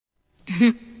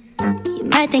You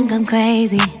might think I'm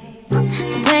crazy,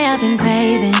 the way I've been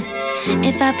craving.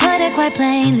 If I put it quite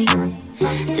plainly,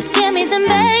 just give me them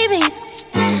babies.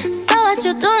 So what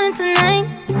you doing tonight?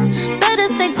 Better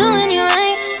stay doing you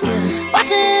right.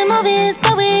 Watching movies,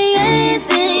 but we ain't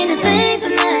seen a thing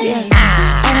tonight.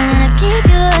 I don't wanna keep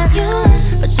you up,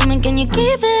 but show me, can you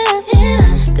keep it up?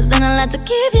 Cause then I'll have to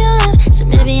keep you up. So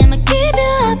maybe I'ma keep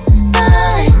you up.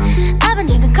 I've been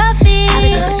drinking coffee,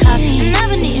 and I've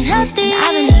been eating healthy.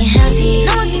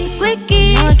 No one keeps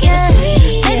squeaky,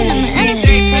 saving up my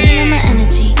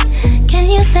energy, Can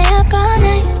you stay up all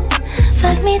night?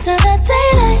 Fuck me till the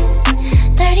daylight.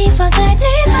 30 for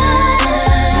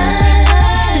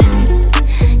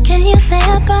 35. Can you stay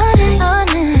up all night?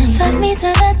 Fuck me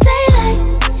till the daylight.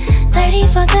 30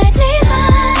 for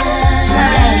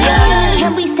 35.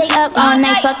 Can we stay up all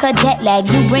night? Fuck a jet lag.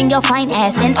 You bring your fine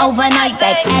ass and overnight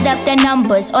back. Add up the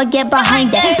numbers or get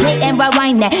behind that. Play and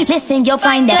rewind that. Listen, you'll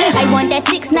find that. I want that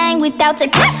 6'9" without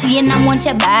Takashi, and I want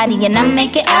your body, and I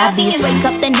make it obvious. Wake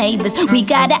up the neighbors, we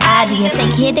got an audience. They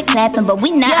hear the clapping, but we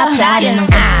not applauding.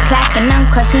 6 o'clock and I'm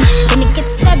crushing. Then it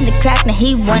gets 7 o'clock, now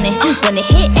he running. When it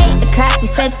hit 8 o'clock, we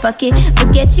said fuck it.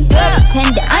 Forget your girl,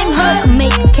 pretend that I'm her. Can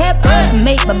make the cap hurt, can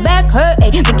make my back hurt.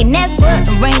 Ayy, making that squirt,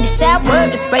 and rain the shower,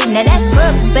 the spray. Now that's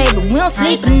perfect, baby. We don't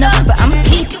sleep enough, but I'ma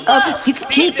keep you up if you can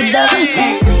keep it up.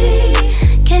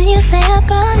 Can you stay up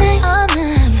all night?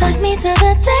 Fuck me till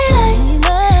the daylight.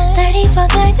 30 for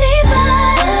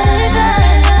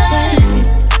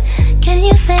 35. Can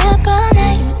you stay up all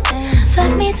night?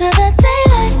 Fuck me till the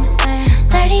daylight.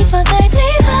 30 for 35.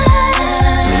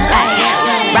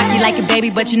 Rock you like a baby,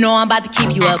 but you know I'm about to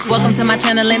keep you up. Welcome to my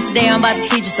channel, and today I'm about to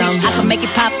teach you something. I can make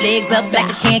it pop legs up like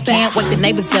a can. Wake the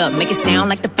neighbors up, make it sound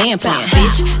like the band playing.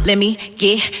 Bitch, let me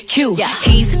get cute.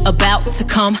 He's about to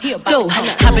come through.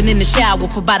 Hopping in the shower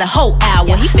for about a whole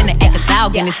hour. He finna act a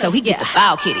dog in it, so he get the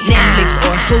foul kitty. Netflix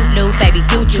or Hulu, baby,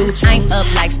 you choose. I'm up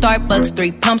like Starbucks,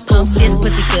 3 pumps. Ooh, this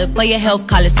pussy good for your health,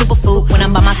 call it superfood. When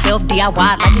I'm by myself, DIY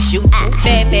like it's you too.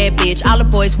 Bad bitch, all the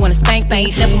boys wanna spank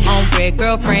me. Never on red,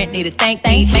 girlfriend need a thank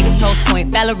me. Vegas toast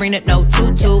point, ballerina, no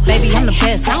tutu. Baby, I'm the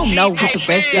best, I don't know what the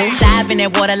rest do. Dive in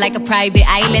that water like a private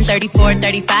island. 34,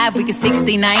 35, we can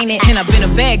 69 it. And I've been a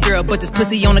bad girl, but this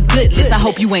pussy on a good list. I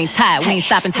hope you ain't tired, we ain't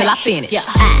stopping till I finish.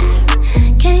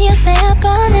 Can you stay up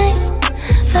all night?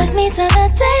 Fuck me till the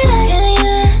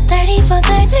daylight. 30 for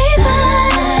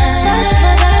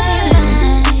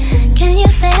 35. Can you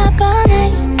stay up all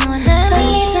night? Fuck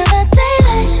me till the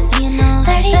daylight.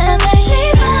 30 for 35.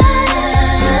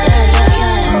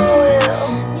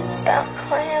 Stop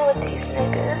playing with these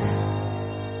niggas.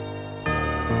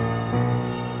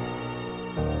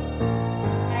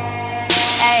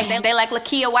 Hey, they like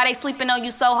Lakia, why they sleeping on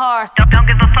you so hard? Don't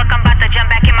give a fuck, I'm about to jump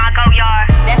back in my go yard.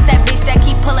 That's that bitch that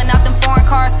keep pulling out them foreign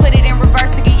cars. Put it in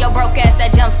reverse to get your broke ass that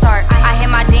jump start. I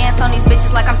hit my dance on these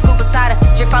bitches like I'm scuba cider.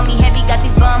 Drip on me heavy, got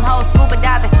these bum hoes scuba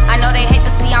diving. I know they hate to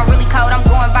see I'm really cold, I'm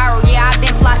going viral. Yeah, I've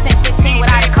been fly since 15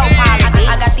 without a co-pilot.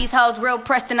 I got these hoes real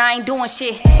pressed and I ain't doing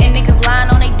shit. And niggas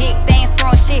lying on they dick, they ain't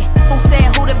screwing shit. Who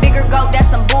said who the bigger goat? That's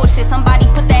some bullshit. Somebody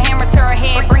put that hammer to her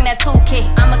head, bring that toolkit.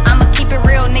 I'ma keep it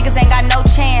real, niggas ain't got no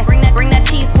chance. Bring that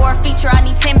cheese for a feature, I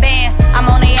need 10 bands. I'm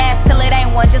on they ass till it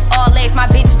ain't one, just all legs. My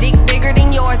bitch dick bigger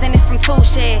than yours and it's from tool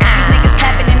shit. These niggas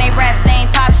capping in they raps, they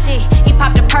ain't pop shit. He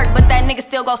popped a perk, but that nigga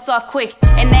still go soft quick.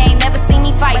 And they ain't never seen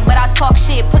me fight, but I talk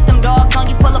shit. Put them dogs on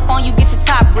you, pull up on you, get your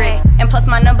top red. And plus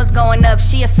my numbers going up,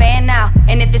 she a fan now.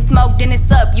 And if it's smoke, then it's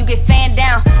up, you get fanned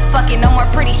down. Fuck it, no more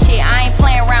pretty shit, I ain't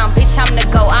playing around. Bitch, I'm the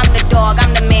go, I'm the dog,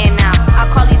 I'm the man now. I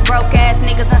call these broke ass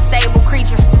niggas unstable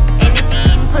creatures. And if he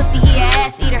eating pussy, he a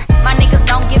ass eater. My niggas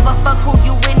don't give a fuck who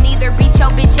you with neither. Beat your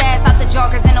bitch ass out the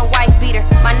joggers and a wife beater.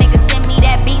 My niggas sent me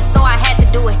that beat, so I had to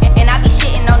do it. And I be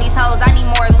shitting on these hoes, I need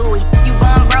more Louis. You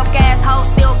bum broke ass hoes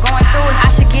still going through it. I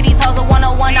should get these hoes a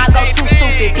 101, I go too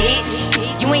stupid, bitch.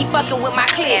 You ain't fucking with my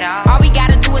clique. All we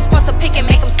gotta do is post a pic and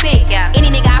make them sick. Any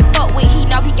nigga I fuck with, he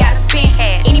know he gotta spin.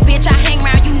 Any bitch I hang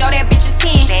around, you know that bitch is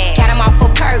 10. Got him off for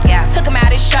perk, took him out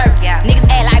his shirt. Niggas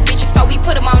act like bitches, so we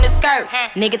put him on the skirt.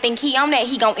 Nigga think he on that,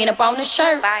 he gon' end up on the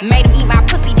shirt. Made him eat my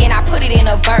pussy, then I put it in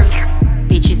a verse.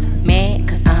 Bitches mad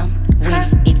cause I'm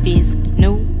winning. If it's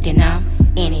new, then I'm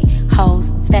in it.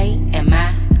 Hoes stay in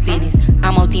my business.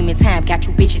 I'm on demon time, got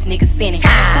you bitches niggas sinning.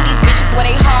 Time to these bitches where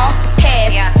they haul pass.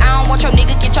 I don't want your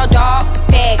nigga, get your dog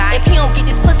back. If he don't get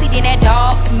this pussy, then that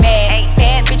dog mad.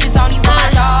 Bad bitches only want my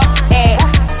dog at.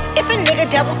 If a nigga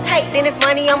double tight, then it's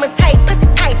money I'ma take. Pussy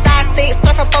tight, thighs thick,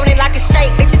 stuff up on it like a shake.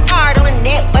 Bitches hard on the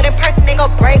neck, but in person they gon'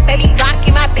 break. Baby Glock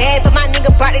in my bag, but my nigga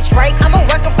brought the Drake. I'm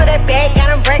working for that bag, got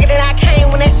him bragging that I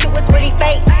came when that shit was really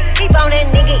fake. Sleep on that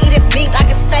nigga, eat his meat like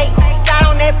a steak. Slide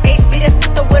on that bitch, beat the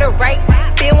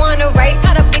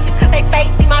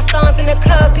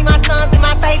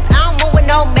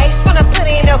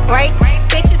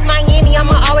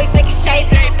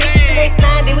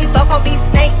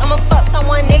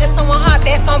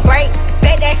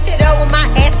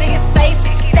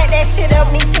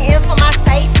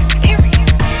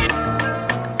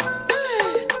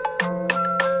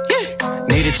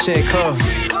chick who?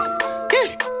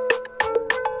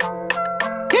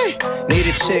 Need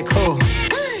a chick who?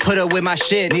 Put up with my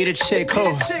shit, need a chick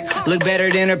who? Look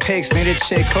better than her pics, need a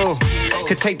chick who?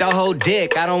 Could take the whole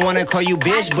dick, I don't wanna call you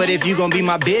bitch, but if you gon' be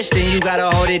my bitch, then you gotta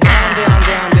hold it down,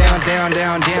 down, down, down,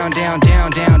 down, down, down, down,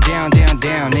 down, down, down,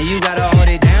 down. Then you gotta hold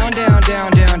it down, down,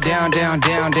 down, down, down, down,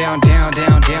 down, down, down,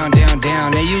 down, down, down,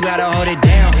 down. Then you gotta hold it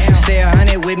down. Stay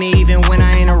 100 with me even when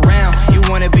I ain't around. You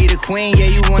wanna be the queen, yeah,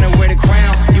 you wanna wear the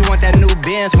crown. You want that new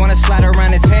Benz, wanna slide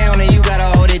around the town, and you gotta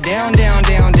hold it down, down,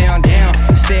 down, down,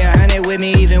 down. Stay 100 with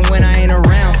me even when I ain't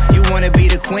around. You wanna be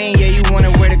the queen, yeah, you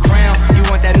wanna wear the crown. You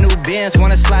want that new Benz,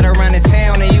 wanna slide around the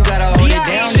town, and you gotta hold it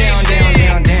down, down, down,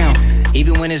 down, down.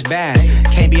 Even when it's bad,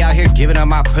 can't be out here giving up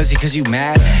my pussy cause you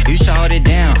mad. You should hold it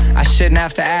down, I shouldn't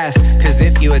have to ask. Cause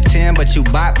if you a 10 but you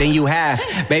bop, then you half.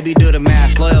 Baby, do the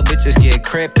math, loyal bitches get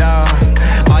crypto.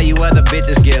 All you other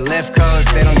bitches get lift codes.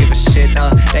 They don't give a shit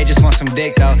though, they just want some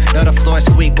dick though. Know the floor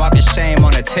squeak, walking shame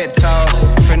on her tiptoes.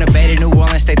 From the Bay to New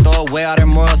Orleans, they throw away all their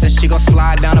morals. And she gon'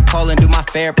 slide down the pole and do my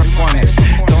fair performance.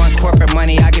 Throwing corporate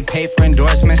money, I get paid for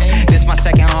endorsements. This my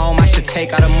second home, I should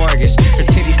take out a mortgage. Her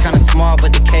titties kinda small,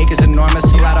 but the cake is enormous.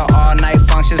 A lot of all-night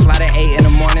functions, a lot of 8 in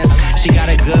the mornings. She got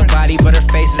a good body, but her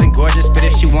face isn't gorgeous. But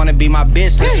if she wanna be my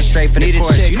bitch, listen straight for the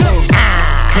chorus. You know,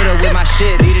 put up with my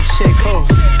shit, need a chick who?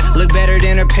 Look better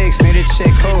than her pics, need a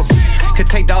chick who? Could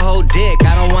take the whole dick,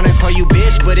 I don't wanna call you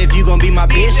bitch, but if you gon' be my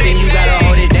bitch, then you gotta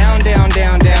hold it down, down,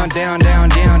 down, down, down, down,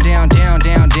 down, down, down,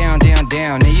 down, down, down,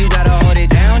 down. Then you gotta hold it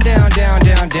down, down, down,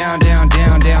 down, down, down,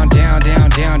 down, down, down, down,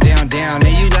 down, down, down.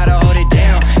 Then you gotta hold it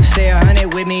down. Stay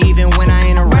 100 with me even when I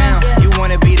ain't around. You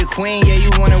wanna be the queen, yeah, you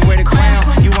wanna wear the crown.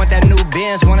 You want that new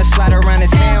Benz, wanna slide around the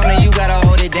town, and you gotta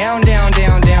hold it down, down,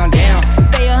 down, down, down.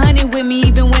 Stay 100 with me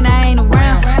even when I ain't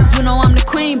around. You know I'm the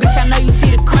queen, bitch, I know you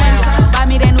see the crown. Buy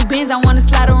me that new Benz, I wanna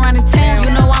slide around the town.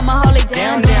 You know I'ma hold it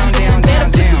down, down, down. Better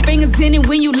put some fingers in it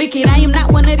when you lick it. I am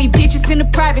not one of these bitches in the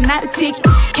private, not a ticket.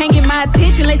 Can't get my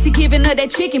attention unless he giving her that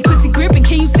chicken. Pussy gripping,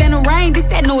 can you stand the rain? This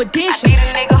that new addition.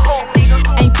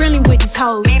 Ain't friendly with these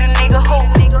hoes.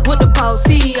 With the boss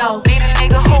CEO.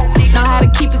 Know how to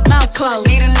keep his mouth closed.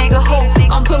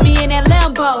 Gon' put me in that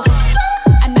Lambo.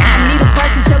 I need a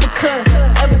Birkin Jumper cut.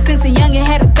 Ever since a youngin'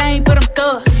 had a thing for them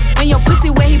thugs. When your pussy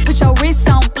where he put your wrist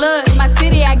on blood. In my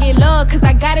city I get love cause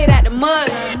I got it out the mud.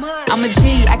 I'm a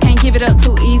G, I can't give it up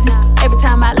too easy. Every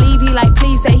time I leave he like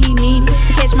please say he need me.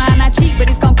 To catch mine I cheat but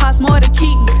it's gon' cost more to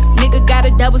keep me. Nigga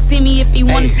gotta double see me if he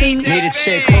wanna see me. Need a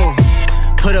chick who?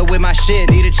 Put up with my shit,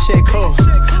 need a chick who?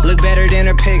 Look better than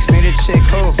her pics, need a chick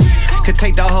who? Could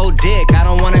take the whole dick, I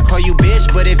don't wanna call you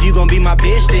bitch, but if you gon' be my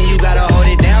bitch, then you gotta hold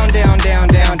it down, down, down,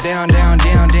 down, down, down,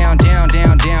 down, down, down,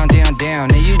 down, down, down, down.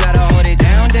 Then you gotta hold it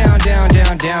down, down, down,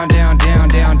 down, down, down, down,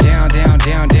 down, down, down,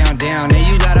 down, down, down. Then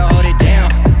you gotta hold it down.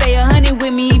 Stay 100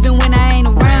 with me even when I ain't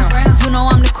around. You know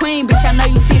I'm the queen, bitch, I know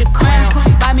you see the crown.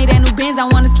 Buy me that new Benz, I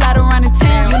wanna slide around the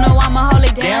town. You know I'ma hold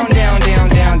it down, down, down,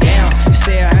 down, down.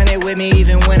 Stay 100 with me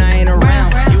even when I ain't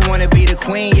around. You wanna be the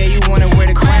queen, yeah, you wanna wear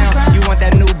the crown. You want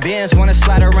that new Benz, wanna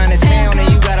slide around the town, and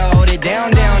you gotta hold it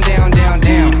down, down, down, down,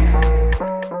 down.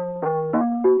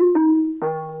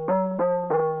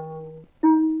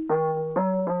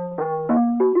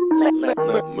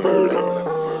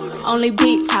 Only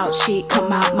big talk shit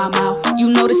come out my mouth. You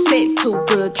know the sex too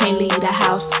good, can't leave the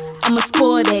house. I'm a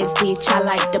spoiled ass bitch, I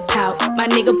like the pout. My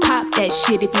nigga pop that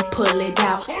shit if you pull it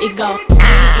out. It go in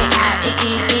and out, in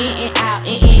and out,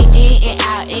 in and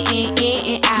out, in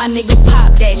and out. My nigga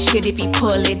pop that shit if he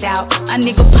pull it out. My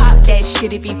nigga pop that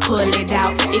shit if he pull it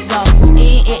out. It go in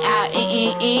and out, in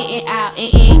and out,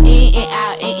 in and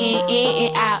out, in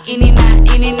and out, in and out,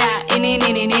 in and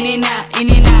out, in and out, in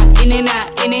and out, in and out,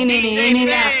 in and out, in and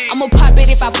out. I'ma pop it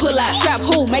if I pull out. Strap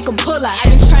who, make him pull out. I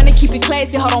been trying to keep it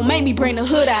classy, hold on, make me bring the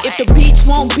hood out. If the bitch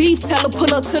want beef, tell her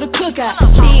pull up to the cookout.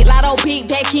 Big lotto, big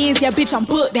back ends, yeah bitch I'm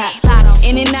booked out.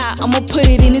 In and out, I'ma put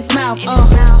it in his mouth.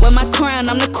 With my crown,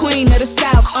 I'm the queen of the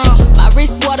south. My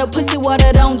wrist water, pussy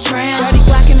water, don't drown. Dirty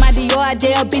Glock in my Dior, I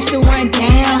dare a bitch to run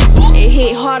down. It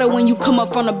hit harder when you come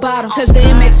up from the bottom. Touch the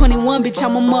MA21, bitch,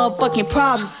 I'm a motherfucking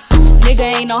problem.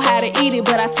 Nigga ain't know how to eat it,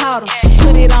 but I taught him.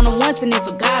 Put it on him once and then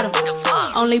forgot him.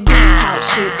 Only big talk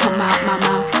shit come out my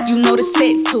mouth. You know the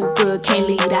sex too good, can't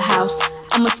leave the house.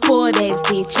 I'm a spoiled ass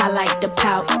bitch, I like the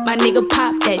pout. My nigga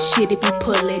pop that shit if you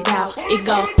pull it out. It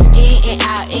go in and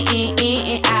out, in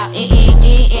and out, in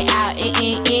and out, in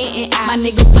and out. My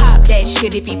nigga pop that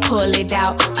shit if he pull it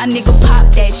out. My nigga pop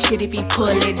that shit if he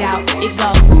pull it out. It go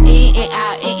in and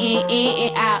out, in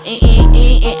and out, in and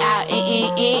out,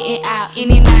 in and out,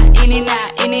 in and out, in and out, in and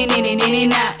out, in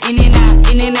and out, in and out,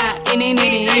 in and out, in and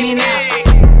out, in and out.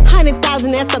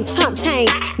 100,000 and some chump change.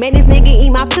 Man, this nigga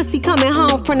eat my pussy coming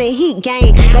home from the heat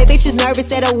game. They bitches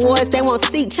nervous at awards, they won't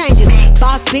seek changes.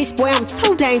 Boss bitch, boy, I'm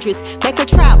too dangerous. Make a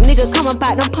trap, nigga, come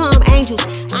about them palm angels.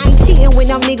 I ain't cheating with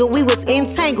them nigga, we was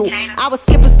entangled. I was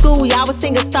skipping school, y'all was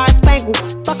singing Star Spangled.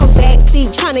 Fuck a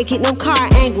backseat, tryna get them car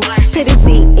angles. Put a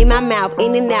Z in my mouth,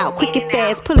 in and out, quick and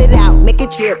fast, pull it out, make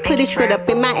it drip, put it straight up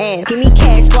in my ass. Give me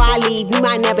cash before I leave, you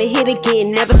might never hit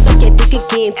again. Never suck your dick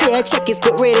again, till a check is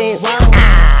good riddance.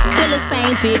 Still the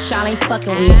same bitch, y'all ain't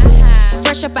fucking with.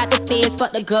 Fresh up out the feds,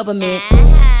 fuck the government.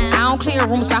 I don't clear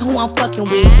rooms by who I'm fucking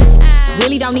with.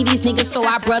 Really don't need these niggas, so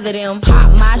I brother them.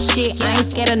 Pop my shit, I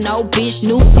ain't scared of no bitch.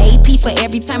 New AP for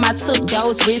every time I took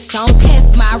those risks. Don't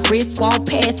test my wrist, won't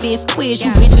pass this quiz.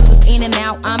 You bitches was in and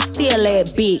out, I'm still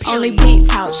that bitch. Only big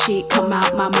talk shit come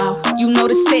out my mouth. You know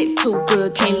the sex too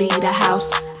good, can't leave the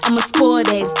house. I'm a spoiled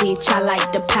ass bitch, I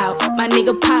like the pout. My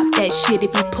nigga pop that shit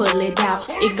if you pull it out.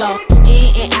 It go in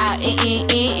and out, in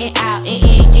and out, in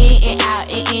and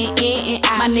out, in and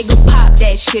out. My nigga pop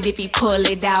that shit if he pull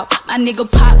it out. My nigga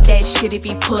pop that shit if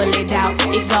he pull it out.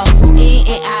 It go in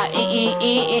and out, in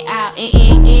and out, in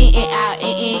and out,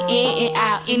 in and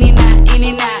out, in and out, in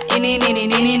and out, in and out,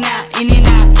 in and out, in and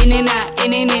out, in and out,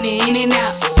 in and out, in and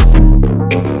out.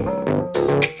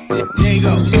 There you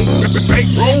go.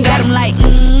 Got him like,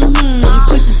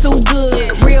 pussy too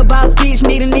good. Real boss bitch,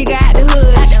 need a nigga out the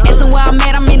hood. Asking where I'm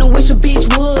at, I'm in a wish a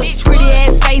bitch would. Pretty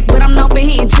ass face, but I'm known for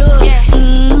hitting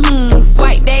jugs.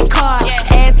 Swipe that card.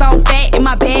 Ass on fat and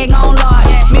my bag on large.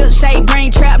 Milkshake,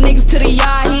 brain trap niggas to the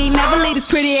yard. He ain't never leave his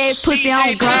pretty ass pussy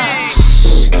on guard.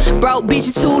 Broke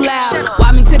bitches too loud.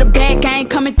 Walk me to the back, I ain't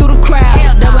coming through the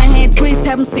crowd. Double hand twist,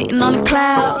 have him sitting on the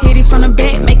cloud. Hit it from the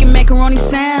back, making macaroni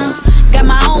sounds. Got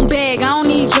my own bag, I don't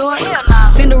need yours.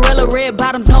 Cinderella, red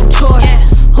bottoms, no choice.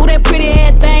 Who that pretty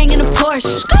ass thing in the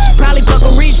Porsche? Probably fuck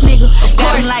a rich nigga, of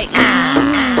course. I'm like,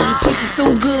 pussy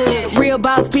too good. Real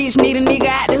boss bitch, need a nigga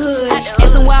out the hood.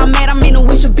 Asking where I'm at, I'm in a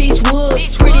wish a bitch would.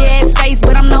 Pretty ass face,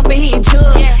 but I'm known for hitting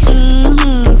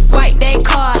jugs. Swipe that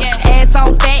card. Ass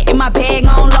on fat and my bag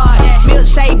on large.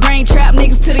 Milkshake, brain trap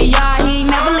niggas to the yard. He ain't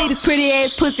never leave his pretty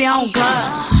ass pussy on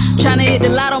guard. Tryna hit the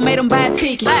lotto, made him buy a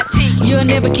ticket. You'll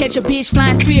never catch a bitch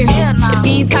flying spirit. If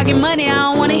he ain't talking money, I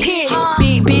don't wanna hit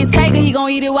it. Big tiger, he gon'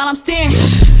 eat it while I'm steering.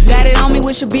 Got it on me,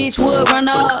 wish a bitch would run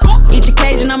up. Each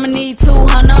occasion, I'ma need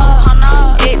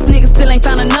 200. Ex nigga still ain't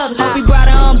found another. Hope he brought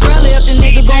an umbrella if the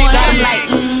nigga going out. I'm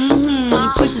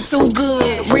like, pussy too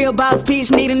good. Real boss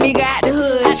bitch, need a nigga out the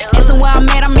hood. Asking where I'm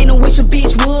at, I'm in a wish a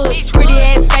bitch would. Pretty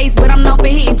ass face, but I'm known for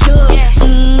hitting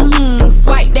jugs.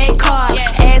 Swipe that card.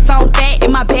 Ass on fat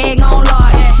and my bag on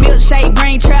large. Milkshake,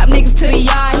 brain trap niggas to the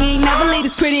yard. He ain't never leave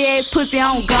his pretty ass pussy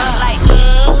on guard. Like,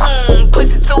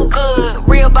 pussy too good.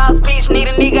 Real boss bitch, need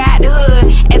a nigga out the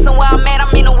hood. Asking where I'm at,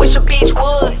 I'm in a wish a bitch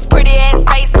would. Pretty ass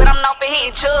face, but I'm known for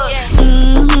hitting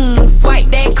jugs.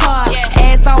 Swipe that card.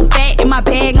 Ass on fat and my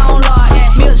bag on large.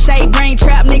 Milkshake, brain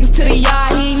trap niggas to the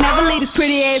yard. He ain't never leave his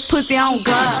pretty ass pussy on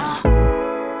guard.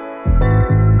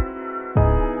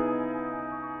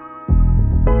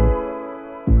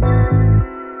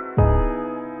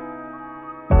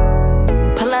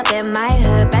 Pull up in my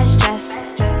hood, best dress.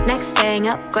 Next thing,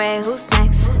 upgrade, who's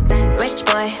next? Rich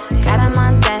boy, got him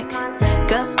on deck.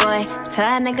 Good boy, tell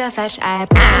that nigga fetch. I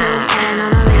put a new hand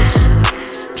on a leash.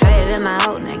 Traded in my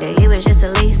old nigga, he was just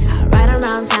a lease. I ride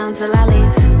around town till I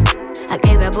leave. I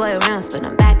gave that boy rounds, but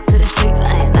I'm back to the street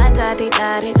like la da di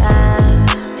da di da.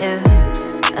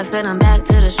 Yeah, I spin him back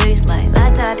to the streets like la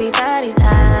da di da di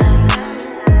da.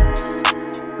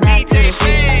 Back to the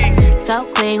streets, so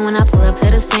clean when I pull up to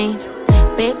the scene.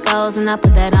 Big goals and I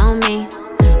put that on me.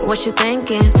 What you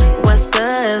thinking? What's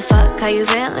good? Fuck how you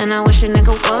feeling? I wish a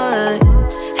nigga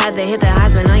would. Had to hit the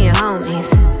Heisman on your homies.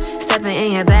 Stepping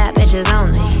in your bad bitches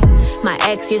only. My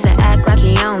ex used to act like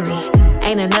he owned me.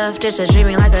 Ain't enough just to treat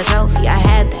me like a trophy. I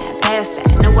had that, passed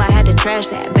that, knew I had to trash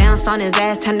that. Bounced on his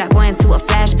ass, turned that boy into a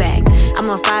flashback. I'm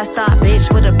a 5-star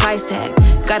bitch with a price tag.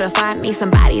 Gotta find me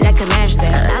somebody that can match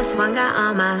that. Last one got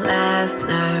on my last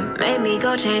nerve. Made me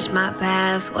go change my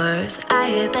passwords. I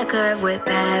hit the curve with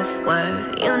that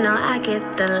swerve. You know I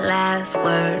get the last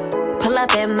word. Pull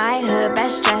up in my hood,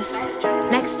 best dress.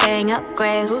 Next thing,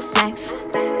 upgrade, who's next?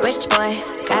 Rich boy,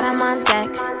 got him on deck.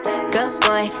 Good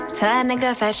boy, tell that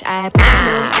nigga fetch. I put a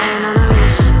new hand on a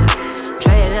leash.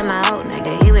 Traded in my old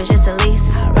nigga, he was just a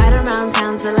lease. I ride around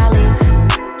town till I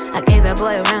leave. I gave that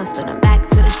boy rounds, but I'm back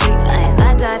to the street like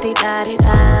la da di da di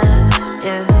da.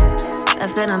 Yeah, I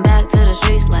spin him back to the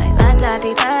streets like la da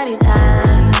di da di da.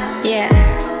 Yeah,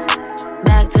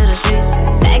 back to the streets.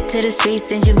 Back to the streets,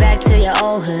 send you back to your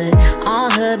old hood.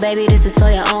 On hood, baby, this is for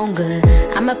your own good.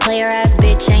 I'm a player ass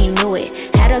bitch and you knew it.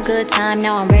 Had a good time,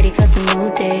 now I'm ready for some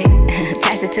new dick.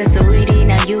 Pass it to Saweetie,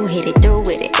 now you hit it, through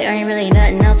with it. There ain't really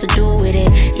nothing else to do with it.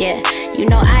 Yeah, you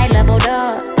know I leveled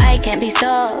up, I can't be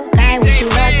stuck. I wish you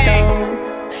luck though.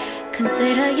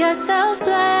 Consider yourself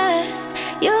blessed.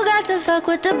 You got to fuck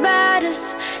with the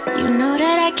baddest. You know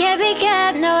that I can't be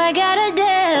kept. No, I gotta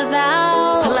dip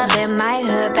out. Pull up in my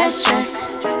hood, best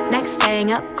dress. Next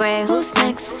thing, upgrade, who's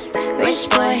next? Rich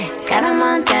boy, got him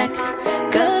on deck.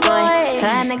 Good boy,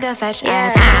 tell that nigga fetch. Yeah,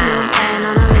 I put a new man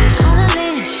on a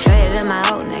leash. Straight to my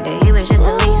old nigga, he was just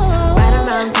a lease. Right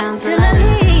around town till I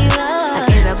leave. I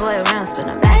gave that boy a round, spin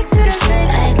him back to the street.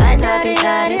 Like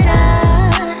da-di-da-di-da.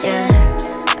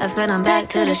 Yeah, I spin him back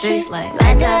to the streets like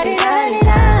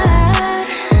da-di-da-di-da.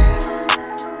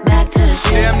 Back to the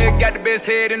streets. Damn nigga got the best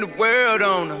head in the world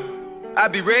on her. I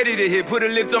be ready to hit, put her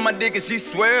lips on my dick and she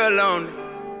swirl on it.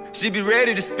 She be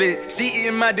ready to spit. She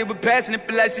eating my dick with passion, it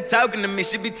feel like she talking to me.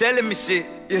 She be telling me shit.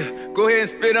 Yeah, go ahead and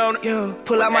spit on it. Yeah,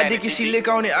 pull out my dick and she lick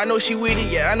on it. I know she with it,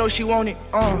 yeah, I know she want it.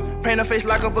 Paint her face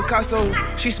like a Picasso.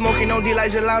 She smoking on D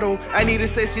like gelato. I need a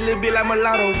sexy little bit like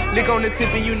mulatto. Lick on the tip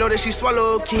and you know that she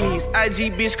swallow keys.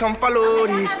 IG bitch, come follow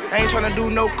this. I ain't tryna do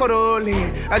no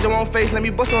cuddling. I just want face, let me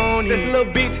bust on it. Sexy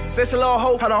little bitch, sexy little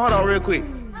hoe. Hold on real quick.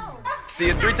 See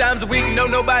her 3 times a week, no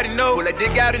nobody know. Pull that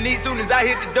dick out and eat soon as I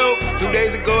hit the door. 2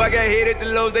 days ago, I got hit at the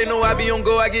Lowe's. They know I be on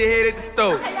go, I get hit at the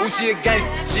store. Ooh, she a gangster.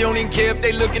 She don't even care if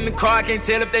they look in the car, I can't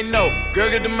tell if they know. Girl,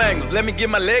 get the mangoes, let me get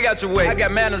my leg out your way. I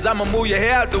got manners, I'ma move your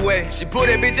hair out the way. She pull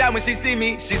that bitch out when she see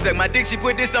me. She suck my dick, she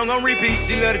put this song on repeat.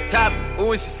 She love the top,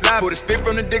 ooh, and she slide. Put a spit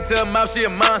from the dick to her mouth, she a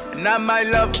monster. And I might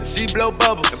love her, she blow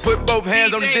bubbles. And put both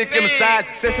hands on the dick and massage.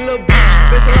 Sexy little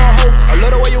bitch, sexy little hoe. I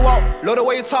love the way you walk, love the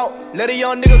way you talk. Let a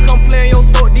young nigga come play in your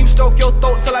throat, deep stroke your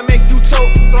throat till I make you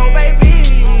choke. Throw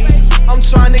baby, I'm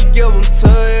tryna give them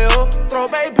to you. Throw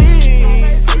baby,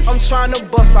 I'm tryna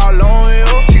bust all on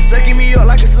you. She sucking me up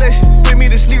like a selection. Put me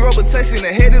to sleep, robotation,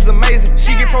 the head is amazing.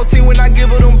 She get protein when I give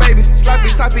her them babies. Sloppy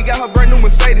toppy, got her brand new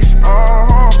Mercedes.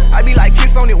 I be like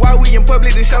kiss on it while we in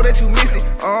public to show that you miss it.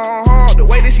 The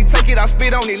way that she take it, I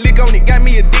spit on it, lick on it, got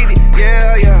me addicted.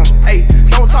 Yeah, hey,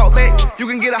 don't talk back. You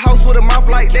can get a house with a mouth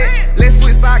like that. Let's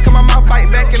switch side, cause my mouth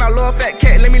bite back. And I love fat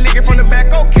cat, let me lick it from the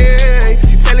back, okay.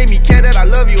 She telling me, cat, that I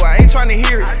love you, I ain't tryna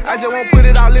hear it. I just won't put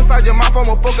it all inside your mouth,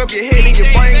 I'ma fuck up your head and your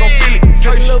brain gon' feel it.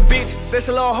 Sexy little bitch,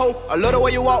 sexy little hoe. I love the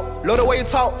way you walk, love the way you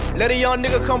talk. Let a young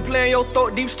nigga come play in your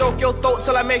throat, deep stroke your throat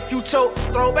till I make you choke.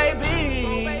 Throw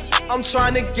babies, I'm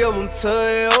tryna give them to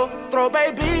you. Throw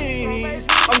babies,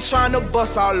 I'm tryna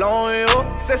bust all on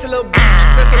you. Sexy little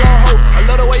bitch, sexy little hoe. I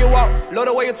love the way you walk, love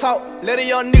the way you talk. Let a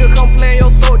young nigga come play in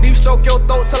your throat, deep stroke your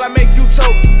throat till I make you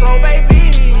choke. Throw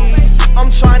babies,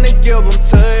 I'm tryna give them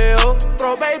to you.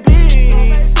 Throw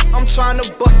babies, I'm tryna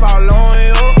bust all on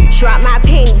you. Drop my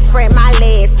penny, spread my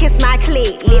legs, kiss my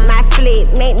clit, lit my split,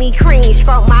 make me cringe,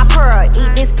 fuck my pearl,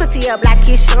 eat this pussy up like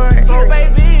it's short. Throw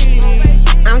babies,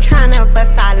 I'm tryna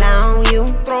bust all on you.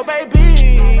 Throw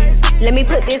babies, let me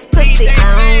put this pussy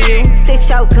on you. Sit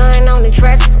your gun on the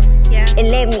dresser, and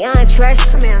let me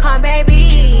undress you. Come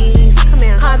babies,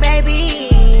 come baby.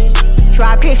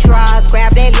 Drop his straws,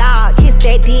 grab that log, kiss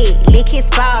that dick, lick his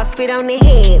balls, spit on the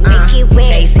head, make it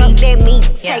wet, fuck that meat,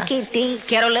 take it deep.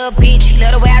 Ghetto little bitch, she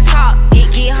love the way I talk.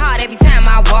 It get hard every time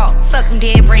I walk. Suck him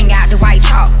dead, bring out the white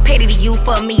chalk. Petty to you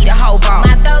for me, the whole ball.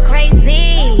 My throat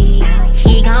crazy,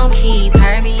 he gon' keep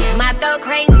hurting me. My throat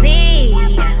crazy,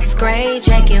 gray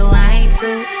jacket, white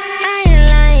suit. I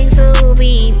like to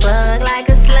be bugged like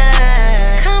a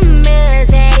slug. Come here,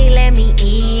 daddy, let me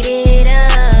eat it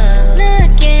up.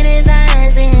 Look in his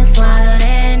eyes and swallow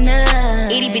that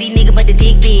nut. Itty bitty nigga, but the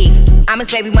dick big. I'm his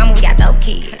baby mama, we got dope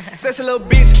kids. Sexy little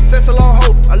bitch, sexy little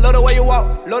hoe. I love the way you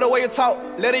walk, love the way you talk.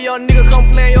 Let a young nigga come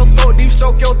play in your throat, deep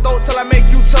stroke your throat till I make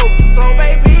you choke. Throw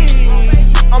babies,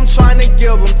 I'm tryna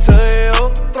give them to you.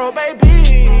 Throw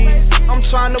babies, I'm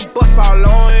tryna bust all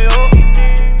on you.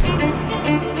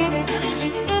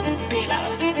 Big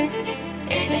Lotto,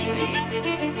 everything big.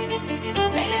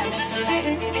 They let me feel like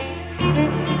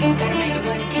gotta make the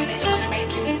money, can't let the money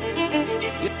make you.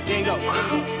 There you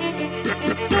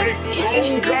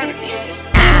go.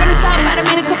 For the top, I done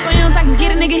made a couple M's. I can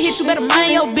get a nigga hit you, better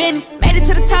mind your business. Made it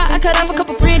to the top, I cut off a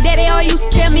couple friends. Daddy all used to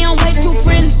tell me I'm way too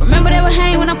friendly. Remember they would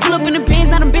hang when I pull up in the Benz.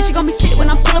 Now them bitches gon' be sick when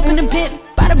I pull up in the Bentley.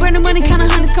 Buy the brand new money, kinda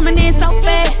hundreds coming in so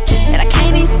fast that I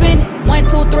can't even spend it. 1,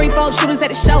 2, 3, 4 shooters at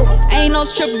the show. I ain't no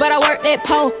stripper, but I work that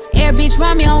pole. Air bitch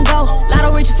round me on go.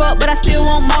 Lotto rich fuck, but I still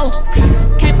want more.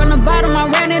 Came from the bottom, I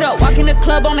ran it up. Walk in the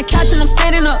club on the couch and I'm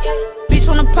standing up. Bitch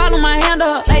want a problem, I handle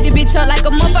her. Light the bitch up like a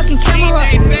motherfucking camera.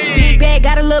 Big bag,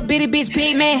 got a little bitty bitch,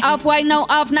 big man. Off white, no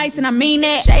off nice, and I mean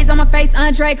that. Shades on my face,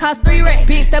 Andre cost 3 racks.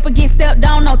 Big step against step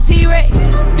down, no T-Rex.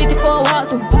 50 for a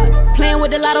walkthrough. Playing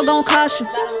with the lotto gon' cost you.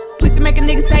 Pussy make a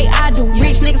nigga say I do.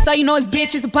 Rich nigga, so you know his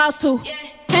bitch is supposed to.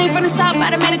 Came from the south, I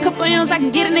done made a couple M's. I can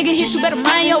get a nigga hit, you better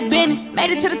mind your business.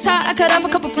 Made it to the top, I cut off a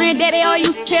couple friends. That they all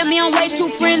used to tell me I'm way too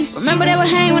friendly. Remember they would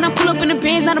hang when I pull up in the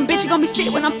Benz. Now them bitches gon' be sick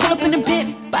when I pull up in the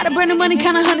Bentley. Buy the brand new money,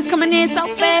 kinda hundreds coming in so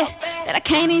fast that I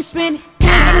can't even spend it.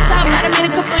 Came from the south, I done made a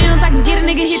couple M's. I can get a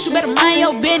nigga hit, you better mind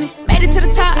your business. Made it to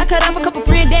the top, I cut off a couple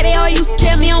friends. That they all used to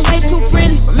tell me I'm way too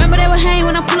friendly. Remember they would hang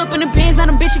when I pull up in the Benz. Now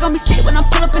them bitches gon' be sick when I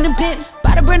pull up in the Bentley.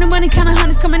 Buy the brand new money, kinda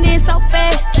hundreds coming in so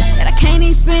fast that I can't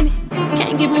even spend it.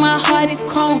 Can't give him my heart, it's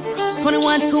chrome.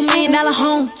 21, $2 million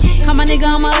home. Call my nigga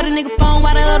on my other nigga phone,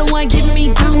 while the other one giving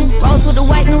me gone. Rose with the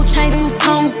white, new chain,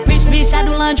 2-tone. Rich bitch, I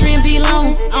do laundry and be alone.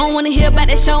 I don't wanna hear about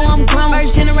that show, I'm grown.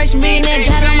 First generation millionaire,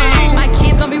 got it on my own. My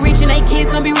kids gon' be rich and they kids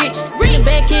gon' be rich. Bring it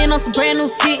back in on some brand new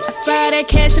ticks. I swear that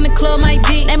cash in the club might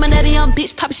be. Name another young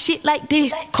bitch, pop shit like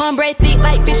this. Cornbread thick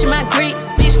like fish in my grits.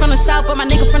 Bitch from the south, but my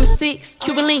nigga from the 6.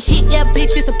 Cuban link heat, yeah,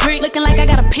 bitch, it's a brick. Looking like I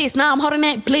got a piss, now I'm holding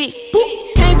that blick.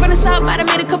 Came from the south, I done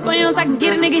made a couple M's. I can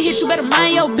get a nigga hit, you better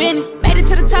mind your business. Made it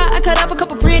to the top, I cut off a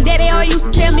couple friends. That they all used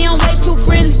to tell me I'm way too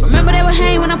friendly. Remember they would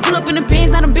hang when I pull up in the Benz.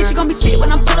 Now them bitches gon' be sick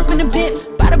when I pull up in the Bentley.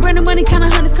 Buy the brand new money, kinda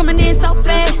hundreds coming in so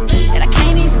fast that I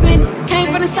can't even spend it. Came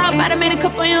from the south, I done made a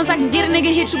couple M's. I can get a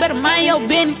nigga hit, you better mind your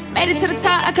business. Made it to the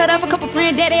top, I cut off a couple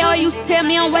friends. That they all used to tell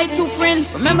me I'm way too friendly.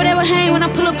 Remember they would hang when I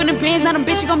pull up in the Benz. Now them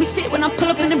bitches gon' be sick when I pull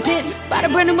up in the Bentley. Buy the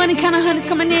brand new money, kinda hundreds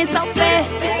coming in so fast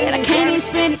that I can't even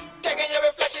spend it. Taking your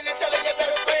reflection and telling you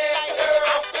better spin like girl,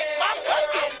 I'll spin my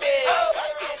fucking bed.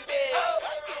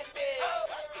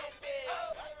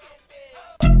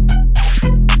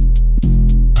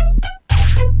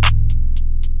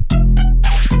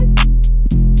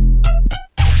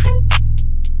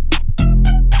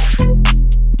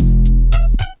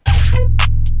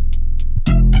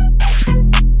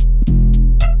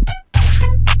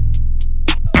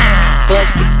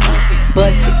 Bust it,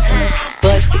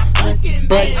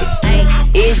 bust it.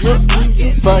 Is you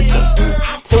fucking?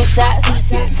 2 shots,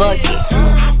 fuck it.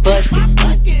 Bust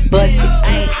it, bust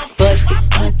it, bust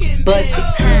it, bust it.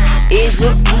 Is you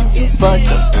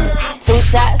fucking? 2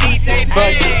 shots,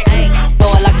 fuck it.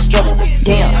 Throw it like a stripper,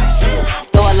 damn.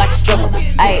 Throw it like a stripper,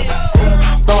 ayy.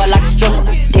 Throw it like a stripper,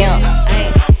 damn.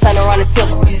 Turn around and tip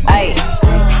her, ayy.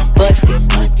 Bust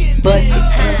it, bust it,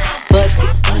 bust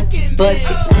it,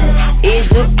 bust it.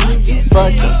 Is you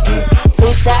fucking?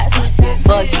 2 shots,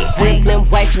 fuck it. Whistling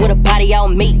waist with a body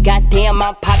on me. Goddamn,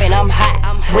 I'm poppin', I'm hot.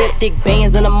 Real thick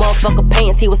bands in the motherfucker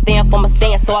pants. He was staying for my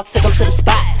stand, so I took him to the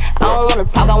spot. I don't wanna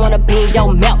talk, I wanna be in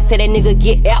your mouth. Say that nigga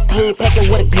get out, he ain't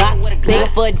packing with a Glock. Begging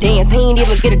for a dance, he ain't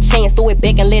even get a chance. Throw it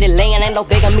back and let it land, ain't no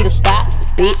begging me to stop.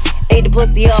 Bitch, ate the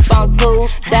pussy up on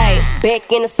Tuesday.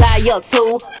 Back in the side, yo,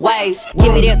 2 ways.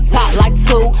 Give me that top like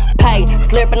 2 pay.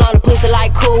 Slurping on the pussy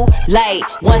like Kool-Aid.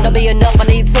 One don't be enough, I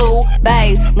need 2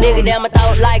 bays. Nigga down my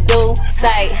throat like do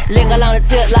say. Lick on the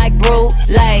tip like Bruce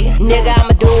Lay. Nigga,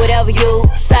 I'ma do whatever you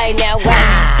say. Now watch me.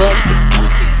 Bust it,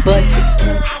 bust it,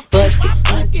 bust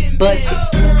it, bust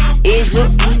it. Is you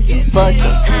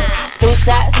fucking? 2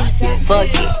 shots, fuck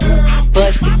it.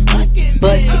 Bust it,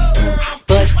 bust it,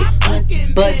 bust it,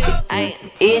 bust it.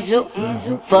 Is you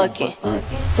fucking?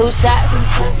 2 shots,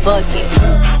 fuck it.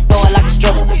 Throw it like a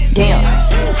stripper, damn.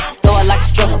 Throw it like a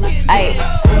stripper, ayy.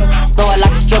 Throw it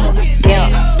like a stripper,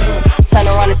 damn. Turn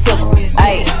around and tip her,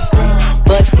 ayy.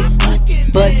 Bust it,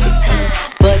 bust it,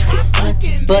 bust it,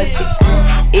 bust it.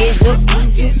 Is you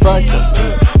fucking?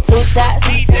 2 shots,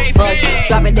 fuck it.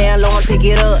 Drop it down low and pick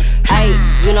it up, ayy.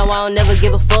 You know I don't never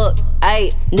give a fuck.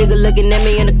 Ayy, nigga looking at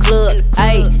me in the club.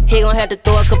 Ayy, he gon' have to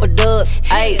throw a couple dubs.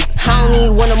 Ayy, I don't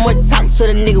even wanna more talk to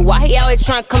the nigga. Why he always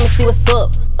tryna come and see what's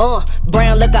up?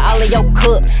 Brown liquor all in your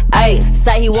cup. Ayy,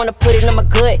 say he wanna put it in my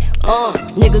gut.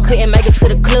 Nigga couldn't make it to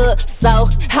the club, so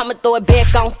I'ma throw it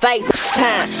back on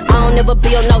FaceTime. I don't never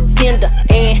be on no Tinder,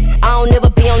 and I don't never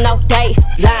be on no date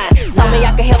line. Told me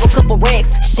I could have a couple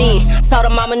racks, shit. Told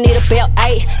him I'ma need about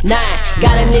 8, 9.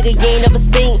 Got a nigga you ain't never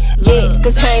seen yet,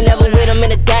 cause I ain't never with him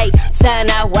in a day. Time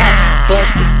I watch,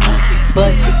 bust it,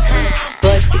 bust it,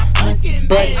 bust it,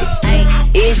 bust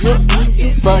it. Is you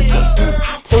fucking?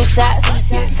 2 shots,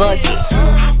 fuck it.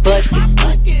 Bust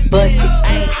it, bust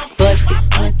it, bust it,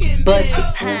 bust it.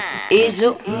 Is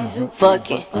you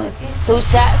fucking? 2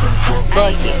 shots,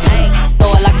 fuck it.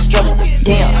 Throw it like a stripper,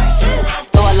 damn.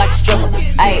 Throw it like a stripper,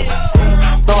 ayy.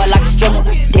 Throw it like a stripper,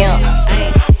 damn.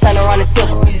 Turn around and tip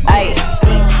her, ayy.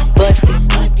 Bust it,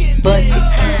 bust it,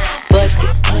 bust it,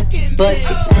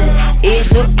 bust it.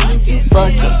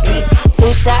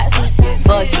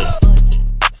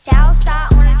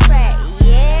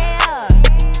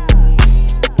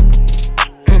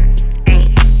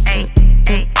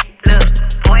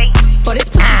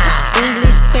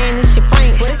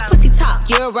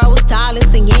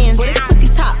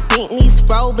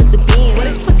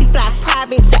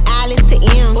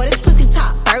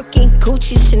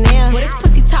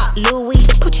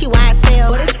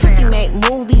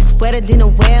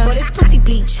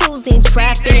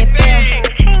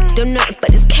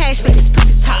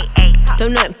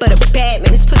 nothing but a bad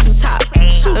man, this pussy top.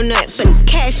 No nothing but this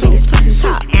cash man, this pussy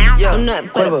top. No nothing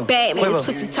but a bad man, this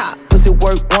pussy top. Pussy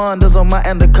work wonders on my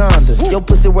anaconda. Your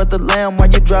pussy worth a lamb while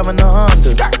you driving a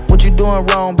Honda. What you doing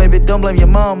wrong, baby? Don't blame your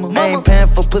mama. I ain't paying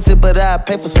for pussy, but I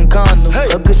pay for some condoms.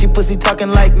 Her gushy pussy talking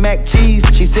like mac cheese.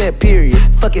 She said period.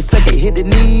 Fuck it, suck it, hit the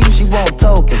knees. She want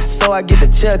tokens, so I get the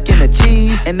chuck and the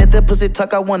cheese. And if the pussy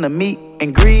talk, I wanna meet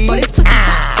and greet. Boy, this pussy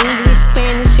top. English,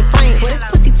 Spanish, and French. Boy, this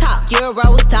pussy top.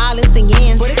 Euros, dollars, and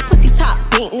yens. Boy, this pussy top.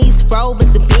 Bentleys,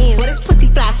 Rovers, and Benz. Boy, this pussy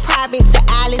fly private to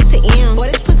Alice to M.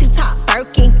 Boy, this pussy top.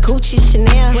 Birkin, Gucci,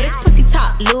 Chanel. Boy, this pussy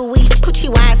top. Louis, Gucci,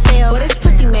 YSL. Boy, this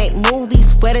pussy make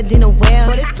movies wetter than a well.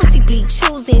 Boy, this pussy be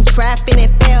choosing, trapping,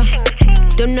 and fail.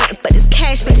 Don't nothing but this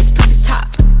cash man, this pussy top.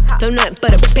 Don't nothing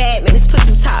but a bad man, this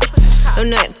pussy top. Don't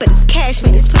nothing but this cash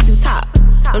man, this pussy top.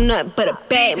 Don't nothing but a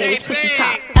bad man, this pussy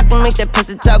top. I can make that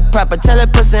pussy talk proper. Tell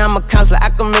that pussy I'm a counselor. I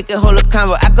can make it hold a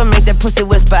convo. I can make that pussy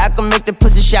whisper. I can make that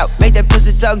pussy shout. Make that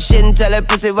pussy talk shit and tell that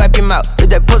pussy wipe your mouth. If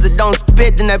that pussy don't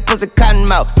spit, then that pussy cotton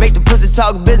mouth. Make the pussy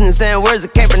talk business, saying words I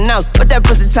can't pronounce. What that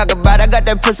pussy talk about? I got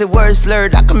that pussy word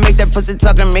slurred. I can make that pussy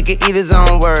talk and make it eat his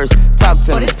own words. Talk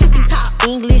to me. What is pussy top?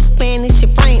 English, Spanish,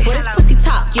 and French. What is pussy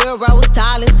top? Euros,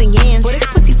 dollars, and yens. What is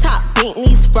pussy top?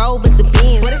 Bentleys, Rovers, and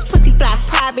Benz. What is pussy fly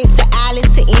private to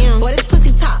Alice to M? What is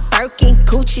pussy top? Birkin,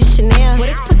 Gucci, Chanel. What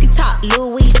is pussy top?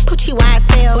 Louis, Gucci,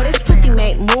 YSL. What is pussy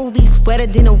make movies wetter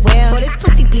than a well? What is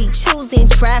pussy be choosing,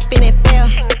 trapping, and fail?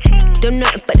 Don't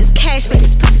nothing but this cash man,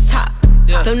 this pussy top.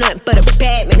 Don't nothing but a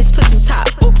bad man, this pussy top.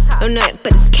 Don't nothing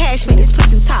but this cash man, this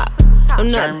pussy top.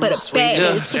 Don't nothing but a bad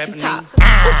man, this pussy top.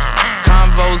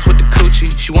 Convos with the coochie.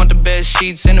 She want the bed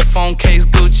sheets in the phone case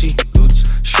Gucci.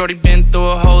 Shorty been through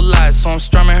a whole lot, so I'm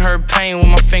strumming her pain with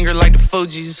my finger like the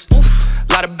Fugees.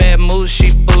 Lot of bad moves,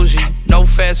 she bougie. No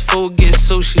fast food, get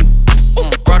sushi.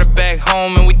 Brought her back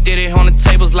home and we did it on the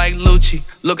tables like Lucci.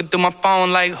 Looking through my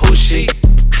phone like who she?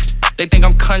 They think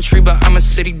I'm country, but I'm a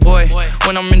city boy.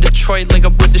 When I'm in Detroit, link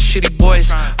up with the shitty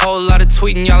boys. Whole lot of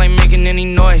tweeting, y'all ain't making any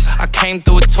noise. I came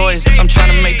through with toys, I'm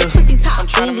trying to make the pussy top.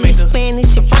 English,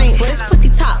 Spanish, and French. What is pussy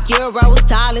top? Euros,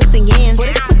 dollars, and yens. What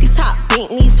is pussy top?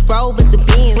 Bentleys, Rovers, and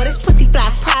Benz. What is pussy fly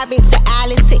private to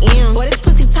Alice to M? What is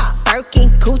pussy top? Birkin,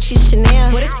 Gucci,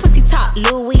 Chanel. What is pussy top?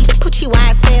 Louis, Gucci,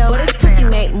 YSL. What is pussy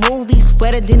make movies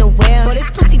wetter than a well? What is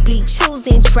pussy be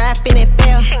choosing, trapping, and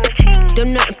fail?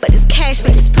 Don't nothing but this cash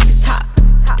man, this pussy top.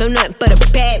 Don't nothing but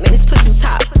a bad man, this pussy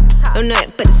top. Don't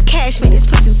nothing but this cash man, this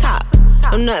pussy top.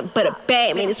 Don't nothing but a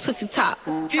bad man, this pussy top.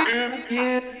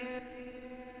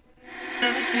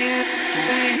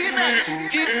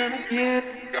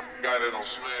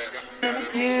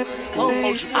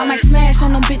 I might smash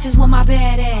on them bitches with my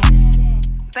bad ass.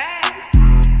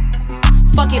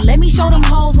 Fuck it, let me show them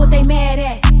hoes what they mad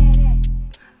at.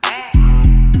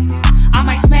 I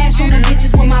might smash on them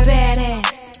bitches with my bad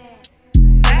ass.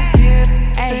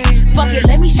 Ayy, fuck it,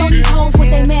 let me show these hoes what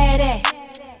they mad at.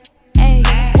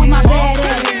 Ayy, with my bad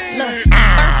ass. Look,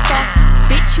 first off,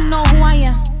 bitch, you know who I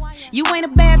am. You ain't a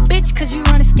bad bitch cause you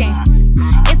running scams.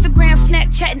 Instagram,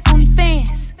 Snapchat, and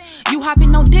OnlyFans. You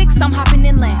hopping on dicks, I'm hopping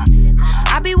in lambs.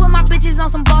 I be with my bitches on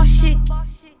some boss shit.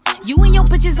 You and your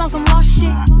bitches on some lost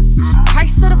shit.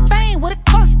 Price of the fame, what it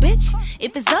cost, bitch?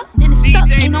 If it's up, then it's stuck,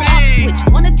 ain't no off switch.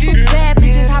 1 or 2 bad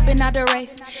bitches hopping out the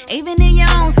rave. Even in your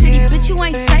own city, bitch, you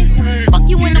ain't safe. Fuck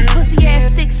you in a pussy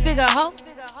ass 6-figure hoe.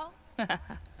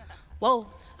 Whoa,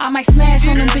 I might smash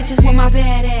on them bitches with my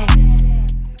bad ass.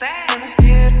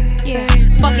 Yeah,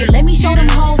 fuck it, let me show them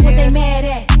hoes what they mad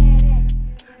at.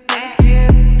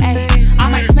 Ayy, I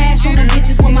might smash on them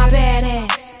bitches with my bad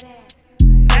ass.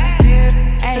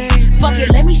 Ayy, fuck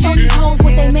it, let me show these hoes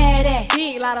what they mad at.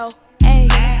 Big Lotto,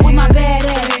 ayy, with my bad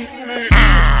ass.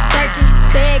 Birkin,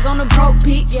 bag on the broke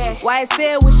bitch. Yeah.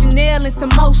 YSL with Chanel and some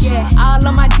motion. Yeah. All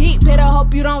on my dick, better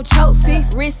hope you don't choke,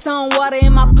 sis. Wrist on water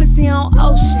and my pussy on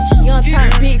ocean. Young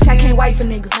turn bitch, I can't wife a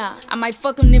nigga. Nah. I might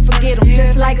fuck him then forget him,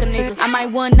 just like a nigga. I might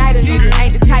one night a nigga,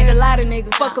 ain't the type to lie to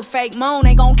niggas. Fuck a fake moan,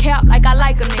 ain't gon' cap like I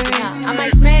like a nigga. Nah. I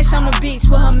might smash on the bitch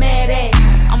with her mad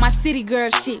ass. On my city girl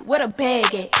shit, what a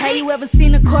bag at? Hey, you ever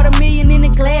seen $250,000 in a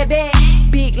glad bag?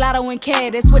 Big Lotto and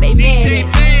CAD, that's what they mad at.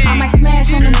 I might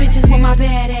smash on them bitches with my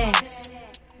bad ass.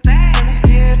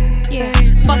 Yeah,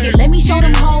 fuck it, let me show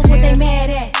them hoes what they mad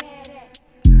at.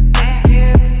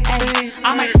 Ay,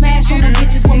 I might smash on them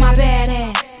bitches with my bad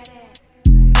ass.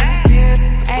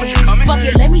 Ay, fuck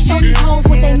it, let me show these hoes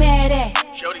what they mad at.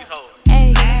 Show these hoes.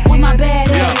 Ay, with my bad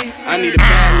ass. I need a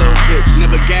bad little bitch,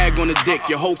 never gag on the dick.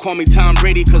 Your hoe call me Tom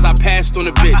Brady cause I passed on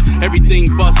the bitch. Everything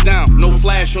bust down, no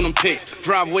flash on them pics.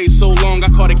 Driveway so long, I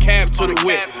caught a cab to the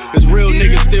whip. This real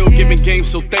nigga still giving game,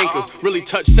 so thank us. Really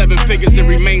touch 7 figures and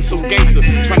remain so gangster.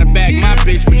 Tryna bag my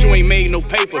bitch, but you ain't made no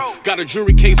paper. Got a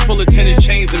jewelry case full of tennis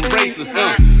chains and bracelets.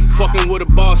 Fucking with a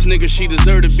boss nigga, she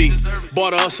deserve to be.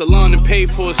 Bought her a salon and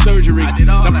paid for her surgery.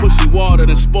 That pussy water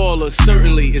and spoil her,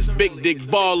 certainly. It's big dick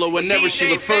baller whenever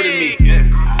she refer to me.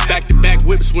 Back to back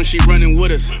whips when she running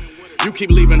with us. You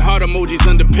keep leaving heart emojis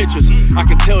under pictures. I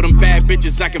can tell them bad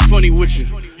bitches acting funny with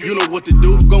you. You know what to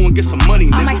do, go and get some money,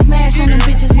 nigga. I might smash on them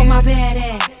bitches with my bad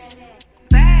ass.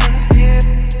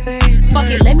 Fuck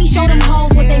it, let me show them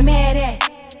hoes what they mad at.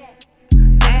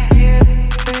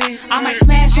 I might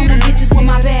smash on them bitches with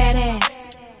my bad ass.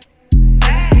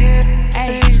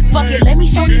 Ayy, fuck it, let me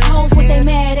show these hoes what they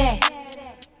mad at.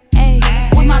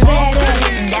 Ayy, with my bad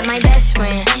ass. That my best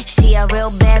friend, she a real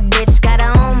bad bitch, got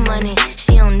her own money.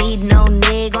 She don't need no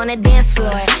nigga on the dance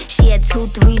floor. She had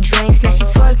 2-3 drinks, now she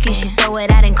twerking. She throw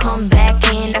it out and come back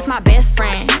in. That's my best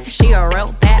friend, she a real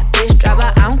bad bitch, drive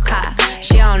her own car.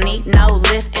 She don't need no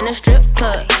lift in a strip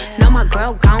club. No, my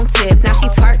girl gon' tip, now she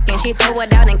twerking. She throw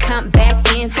it out and come back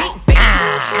in.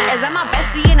 Is that my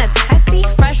bestie in a tessie?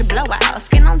 Fresh blowout,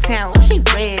 skin on town, she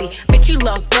ready. Bitch, you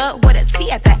look good with a T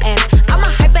at the end. I'm a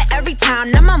hyper every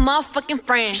time, not my motherfucking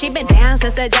friend. She been down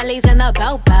since the jellies and the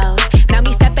bobos. Now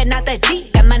me stepping out the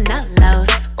Jeep, got my nut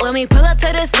lows. When we pull up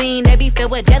to the scene, they be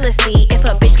filled with jealousy. If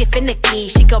a bitch get finicky,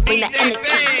 she gon' bring the energy.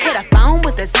 Hit a phone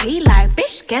with a T like,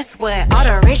 bitch, guess what? All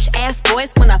the rich ass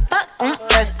boys wanna fuck on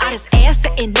us. All this ass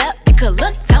sitting up, you could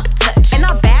look, don't touch. And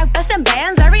I'm back bustin'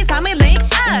 bands every time we link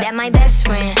up. That my best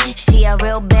friend, she a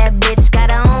real bad bitch, got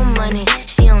her own money.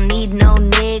 She don't need no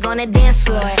nigga on the dance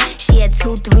floor. She had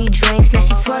 2-3 drinks, now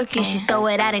she twerking. She throw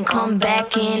it out and come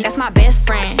back in. That's my best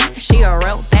friend, she a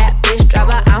real bad bitch,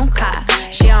 drive her own car.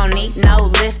 She don't need no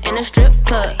lift in a strip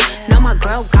club. No, my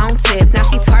girl gon' tip, now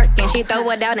she twerking. She throw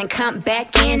it out and come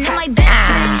back in. That my best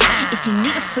friend, if you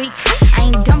need a freak, I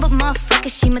ain't dumb but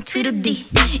motherfucker, she my Tweedledee.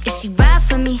 If she ride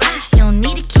for me, she don't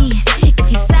need a key.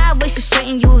 If you sideways, she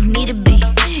straighten you if need to be.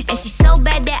 And she so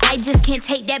bad that I just can't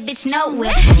take that bitch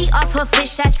nowhere. She off her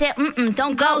fish, I said,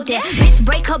 don't go there. Bitch,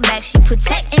 break her back, she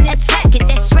protect and attack. Get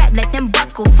that strap, let them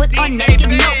buckle, foot on neck,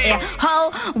 give no air.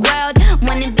 Whole world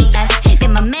wanna be us.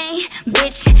 Then my main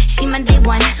bitch, she my day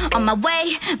one. On my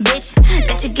way, bitch,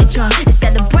 let you get drunk and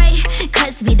celebrate.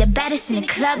 Cause we the baddest in the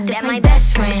club, that's my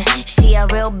best friend. She a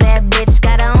real bad bitch,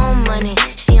 got her own money.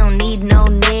 She don't need no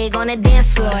nigga on the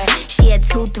dance floor. She had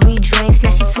 2-3 drinks,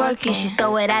 now she twerking. She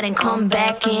throw it out and come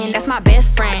back in. That's my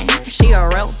best friend, she a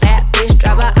real bad bitch,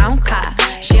 drive her own car.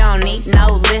 She don't need no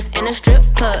lift in a strip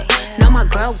club. No, my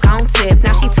girl gon' tip,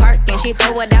 now she twerking. She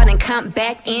throw it out and come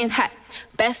back in hot.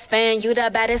 Best fan, you the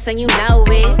baddest and you know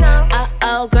it.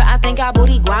 Uh-oh, girl, I think our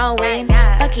booty growing.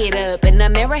 Fuck it up, in the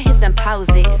mirror, hit them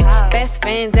poses. Best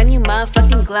friends and you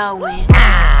motherfucking glowing.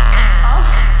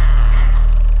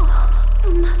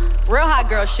 Real hot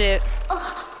girl shit.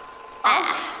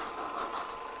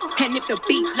 And if the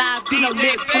beat live, you know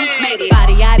Lil Juke made it.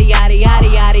 Body yaddy yaddy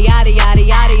yaddy yaddy yaddy yaddy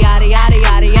yaddy yaddy yaddy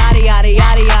yaddy yaddy yaddy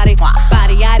yaddy yaddy.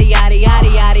 Body yaddy yaddy yaddy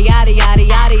yaddy yaddy yaddy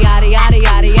yaddy yaddy yaddy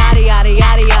yaddy yaddy yaddy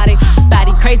yaddy yaddy.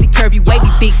 Body crazy curvy wavy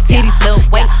big titties little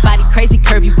waist. Body crazy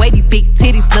curvy wavy big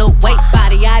titties little waist.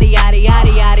 Body yaddy yaddy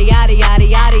yaddy yaddy yaddy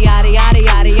yaddy yaddy yaddy yaddy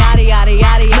yaddy yaddy yaddy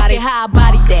yaddy yaddy. Look at how I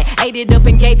bodied that, ate it up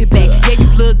and gave it back. Yeah, you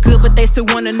look good, but they still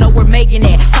wanna know we're making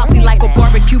that. Saucy like a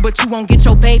barbecue, but you won't get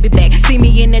your baby back. See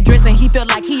me in that dress and he felt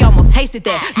like he almost tasted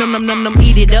that. Num num num num,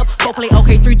 eat it up. Go play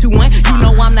okay, 3, 2, 1. You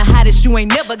know I'm the hottest, you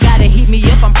ain't never gotta heat me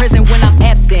up. I'm present when I'm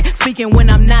absent, speaking when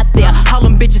I'm not there. Call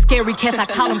them bitches scary cats, I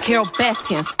call them Carol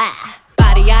Baskins.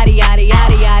 Body yaddy yaddy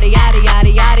yaddy yaddy yaddy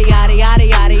yaddy yaddy yaddy yaddy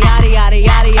yaddy yaddy yaddy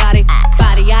yaddy yaddy.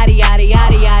 Body yaddy yaddy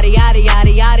yaddy yaddy yaddy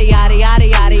yaddy yaddy yaddy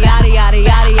yaddy yaddy yaddy yaddy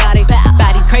yaddy yaddy.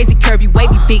 Body crazy curvy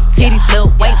wavy big titties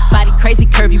little waist. Body crazy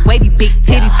curvy wavy big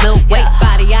titties little waist.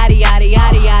 Body yaddy yaddy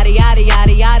yaddy yaddy yaddy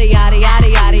yaddy yaddy yaddy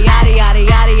yaddy yaddy yaddy yaddy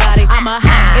yaddy yaddy. I'm a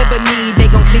hot ebony, they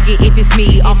gon' click it if it's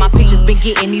me. All my pictures been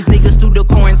getting these niggas through the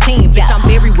quarantine. Bitch, I'm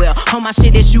very well on my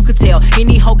shit as you could tell.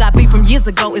 Any hoe got beef from years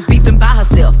ago is beefing by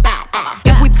herself.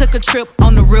 If we took a trip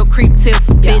on the real creep tip,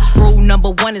 bitch, rule number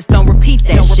 1 is don't repeat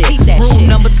that shit. Rule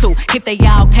number 2, if they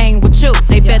all came with you,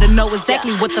 they better know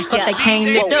exactly what the fuck they came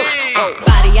to do.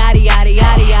 Body yaddy yaddy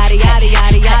yaddy yaddy yaddy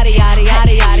yaddy yaddy yaddy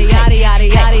yaddy yaddy yaddy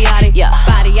yaddy yaddy yaddy.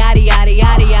 Body yaddy yaddy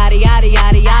yaddy yaddy yaddy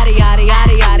yaddy yaddy yaddy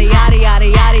yaddy yaddy yaddy yaddy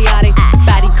yaddy yaddy.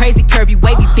 Body crazy curvy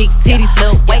wavy big titties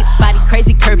little waist. Body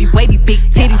crazy curvy wavy big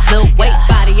titties little waist.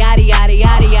 Body yaddy yaddy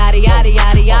yaddy yaddy yaddy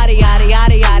yaddy yaddy yaddy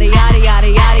yaddy yaddy yaddy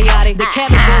yaddy yaddy yaddy. The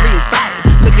category is body.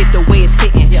 Look at the way it's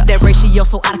sitting. That ratio Scorpio,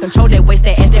 so out of control, that waist,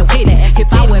 that ass, that witness.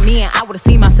 If I were me and I would've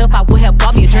seen myself, I would have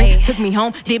bought me a drink. Took me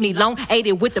home, did me long, ate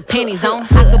it with the pennies on.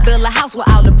 I could build a house with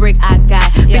all the brick I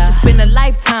got. Bitches spend a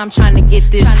lifetime trying to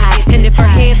get this high. And if her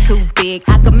head too big,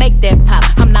 I could make that pop.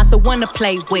 I'm not the one to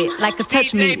play with, like a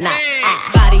touch me not.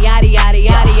 Body yaddy yaddy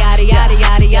yaddy yaddy yaddy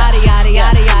yaddy yaddy yaddy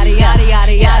yaddy yaddy yaddy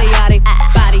yaddy yaddy yaddy.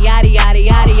 Body yaddy yaddy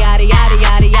yaddy yaddy yaddy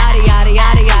yaddy yaddy yaddy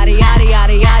yaddy yaddy yaddy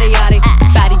yaddy yaddy yaddy.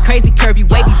 Body crazy curvy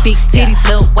wavy big titties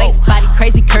little waist. Body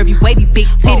crazy curvy wavy big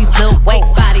titties little waist.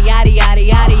 Body yaddy yaddy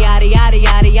yaddy yaddy yaddy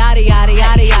yaddy yaddy yaddy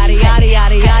yaddy yaddy yaddy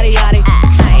yaddy yaddy yaddy.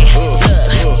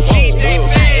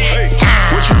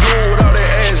 What you doing with all that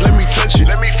ass? Let me touch it.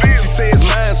 Let me feel. She say it's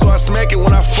mine, so I smack it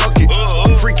when I fuck it.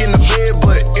 Freak in the bed,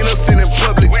 but innocent in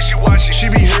public. When she watch it, she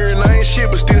be hearing I ain't shit,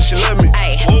 but still she love me.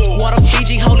 Water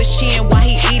Fiji hold his chin while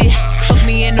he eat it. Look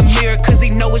me in the mirror, cause he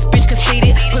know his bitch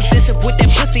conceited. Possessive with that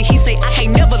pussy, he say I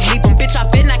can't never leave him. Bitch, I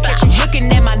bet not catch you looking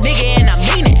at my nigga, and I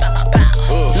mean it.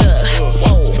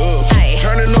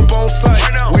 Turning up on sight,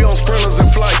 we on sprinters and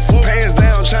flights. Pants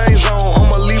down, chains on,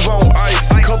 I'ma leave on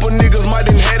ice. Couple niggas might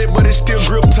done had it, but it still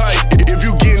grip tight. If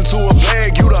you get into a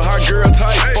bag, you the hot girl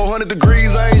type. 400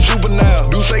 degrees, I ain't juvenile.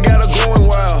 Do say got her going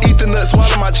wild. Eat the nut,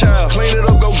 swallow my child. Clean it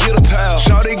up, go get a towel.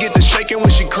 Shawty get the shaking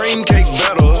when she cream cake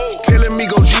better. Telling me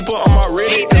go deeper, I'm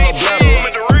already in her bladder.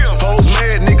 Hoes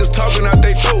mad, niggas talking out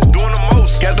they throat. Doing the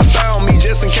most. Got the fire on me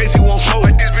just in case he won't smoke.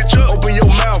 Light this bitch up. Open your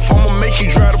mouth, I'ma make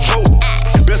you dry the boat.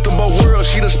 Best of both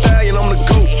worlds, she the stallion, I'm the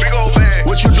goat. Big old bag.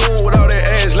 What you doing with all that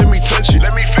ass? Let me touch it.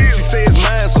 Let me feel. She say it's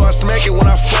mine, so I smack it when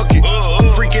I fuck it.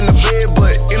 Freak in the bed,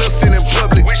 but innocent in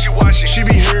public. When she watch it, she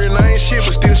be hearing I ain't shit,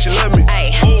 but still she love me.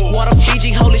 Water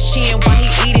Fiji hold his chin while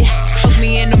he eat it. Look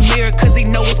me in the mirror, cause he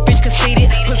know his bitch conceited.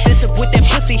 Possessive with that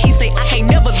pussy, he say I can't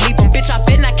never leave him. Bitch, I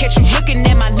bet not catch you looking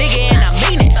at my nigga, and I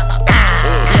mean it.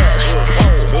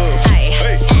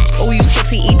 Oh, you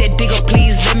sexy, eat that dick up,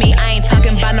 please let me. I ain't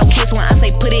talking about no kiss when I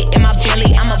say put it in my belly.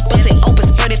 I'ma bust it open,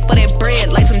 spread it for that bread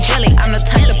like some jelly. I'm the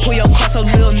type to pull your car, so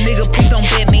little nigga, please don't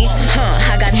bet me.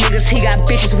 I got niggas, he got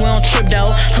bitches, we don't trip though.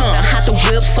 Hot the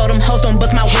whip, so them hoes don't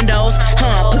bust my windows.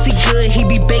 Pussy good, he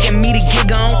be begging me to get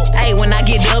gone. Hey, when I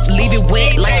get up, leave it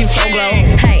wet like some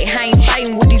Soglo. Hey, I ain't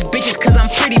fighting with these bitches cause I'm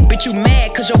pretty. Bitch, you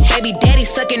mad cause your baby daddy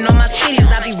sucking on my titties.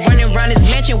 I be running around his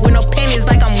mansion with no panties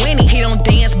like I'm Winnie. He don't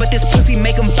dance, but this pussy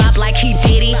make him bop like he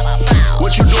did it.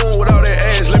 What you doing with all that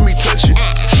ass? Let me touch it.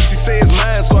 She say it's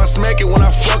mine, so I smack it when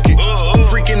I fuck it.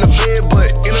 Freak in the bed,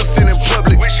 but innocent in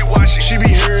public. When she watch it, she be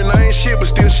hearing I ain't shit, but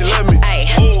still she love me.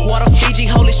 Water Fiji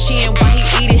hold his chin while he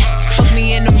eat it. Look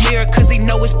me in the mirror, cause he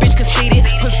know his bitch conceited.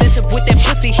 Possessive with that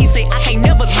pussy, he say I can't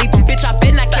never leave him. Bitch, I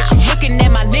bet not catch you looking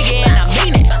at my nigga, and I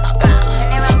mean it.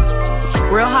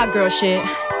 Real hot girl shit.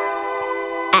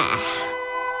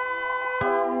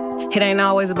 It ain't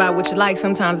always about what you like,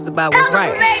 sometimes it's about what's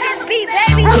right.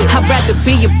 I'd rather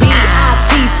be a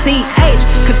B-I-T-C-H,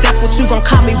 cause that's what you gon'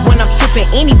 call me when I'm trippin'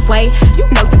 anyway. You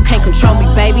know you can't control me,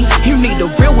 baby. You need a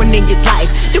real one in your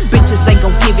life. The bitches ain't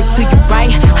gon' give it to you,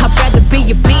 right? I'd rather be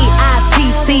a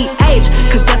B-I-T-C-H,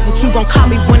 cause that's what you gon'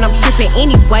 call me when I'm trippin'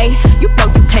 anyway. You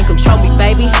know you can't control me,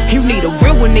 baby. You need a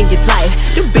real one in your life.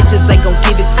 The bitches ain't gon'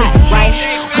 give it to you, right?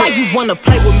 Why you wanna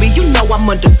play with me? You know I'm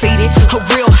undefeated. A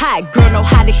real hot girl know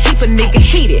how to keep a nigga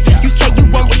heated. You say you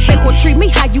won't respect or treat me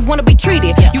how you wanna be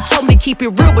treated. You told me to keep it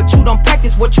real, but you don't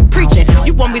practice what you preaching.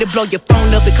 You want me to blow your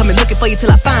phone up and come and looking for you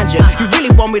till I find you. You really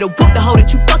want me to whoop the hoe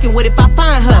that you fucking with if I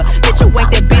find her. Bitch, you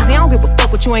ain't that busy, I don't give a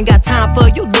fuck what you ain't got time for.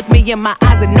 You look me in my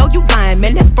eyes and know you lying,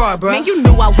 man, that's far, bro. Man, you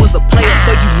knew I was a player,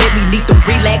 so you let me need to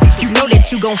relax. You know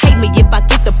that you gon' hate me if I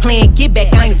get the plan, get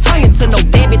back. I ain't turning to no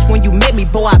damage when you met me,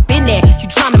 boy, I been there. You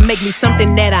tryna make me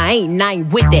something that I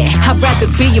ain't with that. I'd rather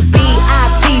be a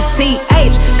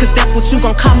B-I-T-C-H, cause that's what you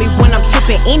gon' call me when I'm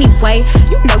trippin' anyway.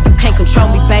 You know you can't control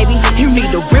me, baby. You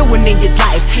need a real one in your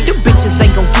life. The bitches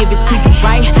ain't gon' give it to you,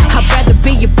 right? I'd rather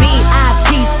be a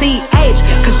B-I-T-C-H,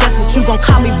 cause that's what you gon'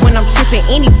 call me when I'm trippin'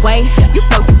 anyway. You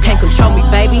know you can't control me,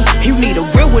 baby. You need a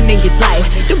real one in your life.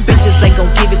 The bitches ain't gon'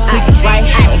 give it to you, right?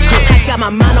 I got my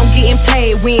mind on getting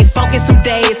paid. We ain't spoken some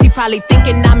days. He probably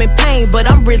thinking I'm in pain, but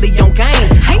I'm really on game.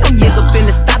 Ain't no nigga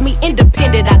finna stop me.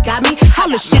 Independent, I got me. All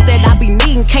the shit that I be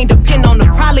needing can't depend on the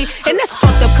probably. And that's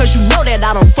fucked up cause you know that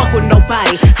I don't fuck with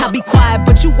nobody. I be quiet,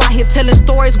 but you out here telling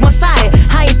stories one-sided.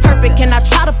 I ain't perfect and I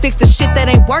try to fix the shit that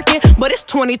ain't working, but it's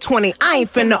 2020, I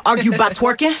ain't finna argue about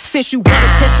twerking. Since you wanna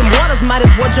test some waters, might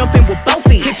as well jump in with both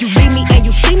feet. If you leave me and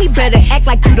you see me, better act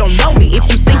like you don't know me. If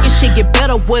you think your shit get better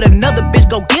her with another bitch,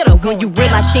 go get her. When you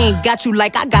realize she ain't got you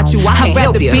like I got you, I'd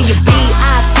rather be your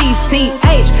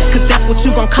B-I-T-C-H, cause that's what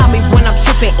you gon' call me when I'm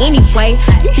trippin' anyway.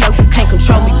 You know you can't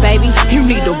control me, baby. You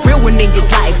need a real one in your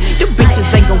life. The bitches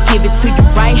ain't gon' give it to you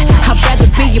right. I'd rather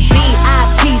be your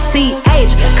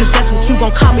B-I-T-C-H, cause that's what you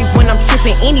gon' call me when I'm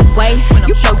trippin' anyway.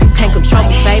 You know you can't control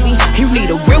me, baby. You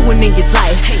need a real one in your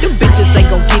life. The bitches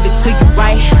ain't gon' give it to you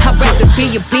right. I'd rather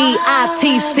be your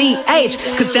B-I-T-C-H,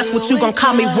 cause that's what you gon'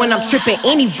 call me when I'm trippin'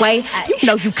 anyway. You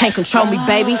know you can't control me,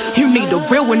 baby. You need a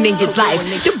real one in your life.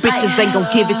 The bitches ain't gon'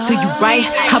 give it to you right.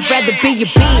 I'd rather be your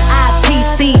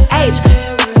B-I-T-C-H.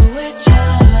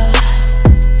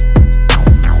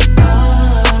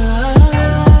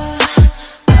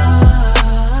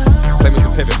 Play me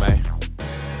some Pippin, man.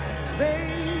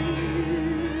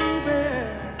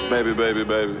 Baby, baby,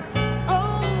 baby.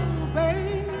 Oh,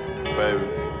 baby. Baby.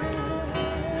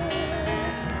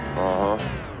 Uh-huh.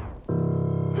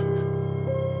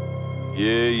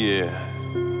 Yeah, yeah.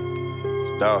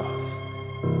 It's dog.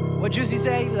 What Juicy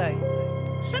say? He be like,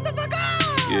 shut the fuck up!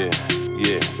 Yeah,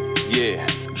 yeah, yeah.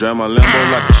 Drive my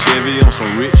Lambo like a Chevy on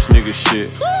some rich nigga shit.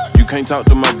 You can't talk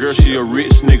to my girl, she a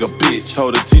rich nigga bitch.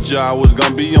 Told the teacher I was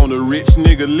gonna be on the rich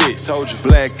nigga lit. Told you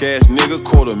black ass nigga,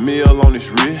 $250,000 on his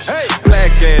wrist. Hey.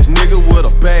 Black ass nigga with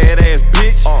a bad ass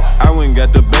bitch. I went and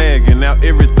got the bag and now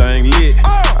everything lit.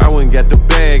 I went and got the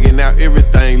bag and now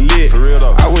everything lit. For real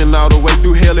though. I went all the way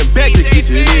through hell and back to get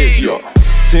to this.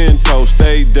 10 toes,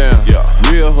 stay down. Yeah.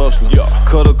 Real hustler. Yeah.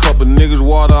 Cut a couple niggas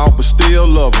water off, but still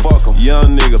love 'em. Fuck 'em.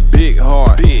 Young nigga, big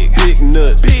heart. Big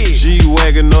nuts. Big.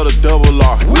 G-Wagon or the double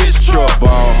R. Which truck?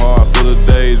 Ball hard for the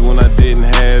days when I didn't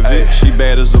have it. She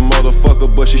bad as a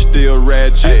motherfucker, but she still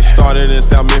ratchet. Started in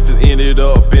South Memphis, ended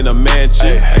up in a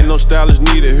mansion. Ain't no stylist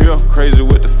needed here. Crazy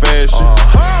with the fashion.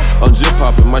 I'm just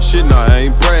popping my shit now, I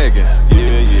ain't bragging.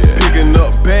 Yeah. Picking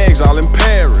up bags all in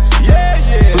Paris. Yeah.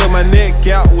 Flip my neck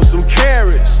out with some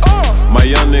carrots. My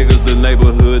young niggas, the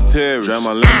neighborhood terrorists. Drive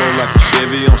my Lambo like a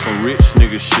Chevy on some rich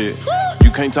nigga shit.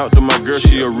 You can't talk to my girl,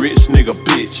 she a rich nigga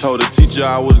bitch. Told the teacher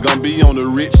I was gonna be on the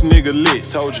rich nigga lit.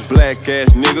 Told you black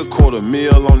ass nigga,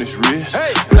 $250,000 on his wrist.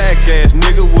 Hey. Black ass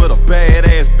nigga with a bad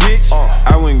ass bitch.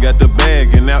 I went and got the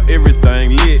bag and now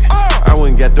everything lit. I went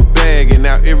and got the bag and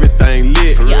now everything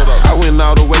lit. I went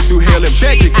all the way through hell and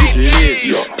back to get to this.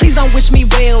 Please don't wish me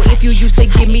well if you used to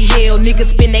give me hell. Niggas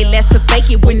spend they last to fake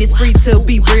it when it's free to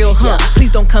be real, huh?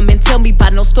 Please don't come and tell me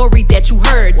about no story that you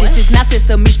heard. This is not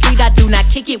Sesame Street, I do not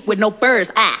kick it with no birds.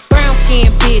 Brown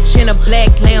skin bitch in a black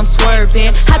lamb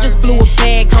swerving. I just blew a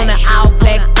bag on an all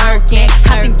black Birkin.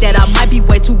 I think that I might be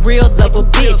way too real, love a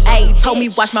bitch. Ayy, told me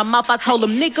watch my mouth, I told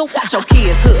him nigga watch your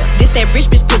kids, huh? This that rich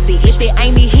bitch pussy, if it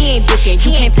ain't me, he ain't looking.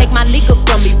 You can't take my nigga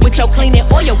from me with your cleaning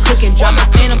or your cooking. Drive my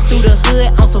phantom through the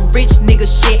hood on some rich nigga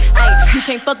shit. Ayy, you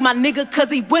can't fuck my nigga cause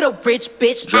he with a rich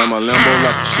bitch. Drive my Lambo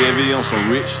like a Chevy on some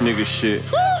rich nigga shit.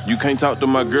 You can't talk to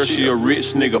my girl, she a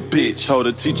rich nigga bitch. Told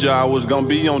the teacher I was gonna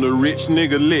be on the rich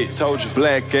nigga lit. Told you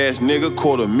black ass nigga,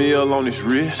 $250,000 on his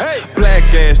wrist. Hey. Black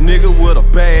ass nigga with a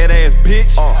bad ass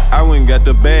bitch. I went and got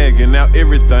the bag and now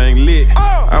everything lit.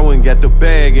 I went and got the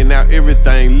bag and now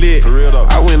everything lit. For real though.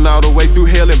 I went all the way through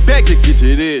hell and back to get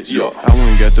to this. I went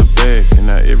and got the bag and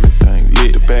now everything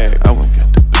lit. The bag. I went and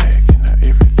got the bag and now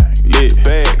everything lit.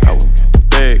 Bag. I went and got the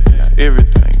bag and now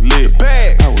everything lit.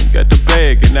 Bag. I went and got the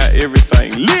bag and now everything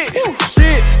lit.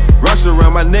 Shit. Rocks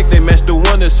around my neck, they match the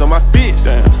one that's on my fits.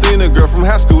 Seen a girl from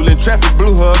high school in traffic,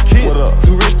 blew her a kiss.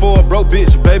 Too rich for a broke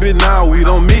bitch, baby, now we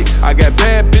don't mix. I got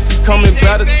bad bitches coming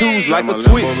by the twos like a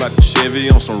Twix. Like a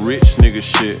Chevy on some rich nigga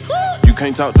shit. You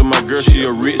can't talk to my girl, she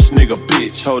a rich nigga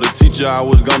bitch. Told the teacher I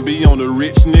was gonna be on the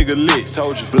rich nigga lit.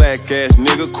 Told you black ass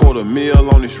nigga,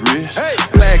 $250,000 on his wrist. Hey.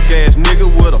 Black ass nigga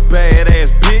with a bad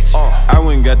ass bitch. I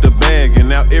went and got the bag and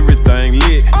now everything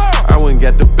lit. I went and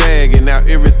got the bag and now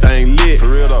everything lit. For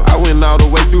real though. I went all the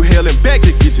way through hell and back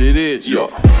to get to this.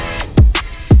 Look,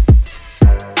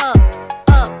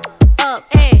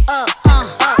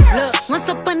 once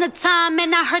upon a time,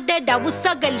 and I heard that I was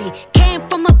ugly. Came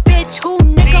from a bitch who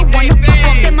nigga wanna fuck.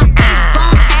 I said my face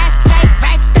bomb, ass tight,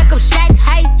 rack stuck up, shack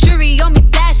height, jury on me,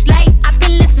 flashlight. I've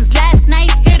been listening last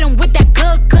night, hit him with that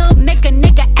good, make a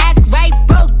nigga act right.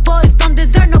 Broke boys don't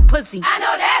deserve no pussy. I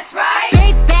know that's right.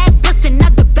 Big bag bustin'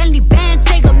 out the Bentley band,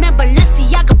 take a man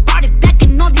Balenciaga brought it back,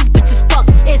 and all these bitches fuck.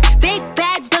 It's big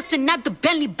bags bustin' out the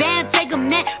Bentley band, take a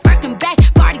man working back,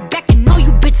 party back, and all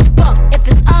you bitches fuck. If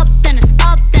it's up, then it's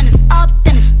up, then it's up,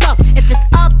 then it's stuck. If it's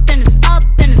up, then it's up,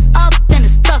 then it's up, then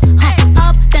it's stuck.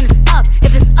 Up, then it's up.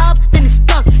 If it's up,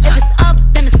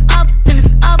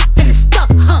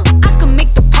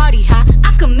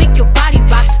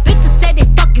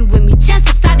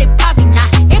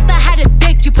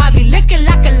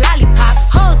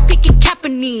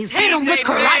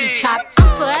 chopped.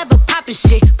 I'm forever popping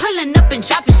shit, pulling up and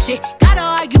dropping shit. Gotta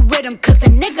argue with him, cause a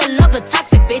nigga love a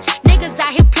toxic bitch. Niggas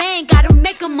out here playing, gotta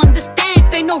make them understand.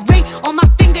 If ain't no ring on my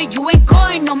finger, you ain't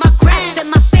going on my gram. I said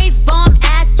my face bomb,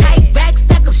 ass tight, rack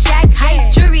stack up shack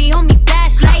height. Jury on me,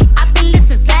 flashlight, I've been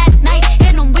listening since last night.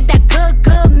 Hit him with that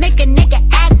good, make a nigga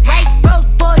act right. Broke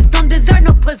boys don't deserve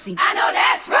no pussy, I know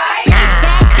that's right. Big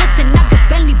bag, listen, not the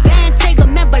Bentley band. Take a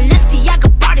man, Balenciaga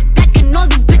brought it back and all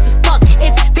these bitches fuck.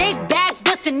 It's big bags,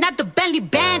 listen, not the Bentley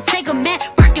band. Take a man,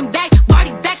 working back,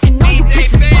 party back and all you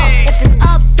bitches fuck. If it's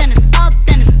up, then it's up,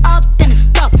 then it's up, then it's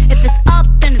stuck. If it's up,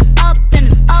 then it's up, then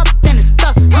it's up, then it's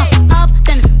stuck. Up,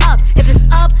 then it's up. If it's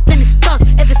up, then it's stuck.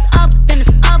 If it's up, then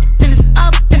it's up, then it's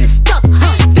up, then it's stuck.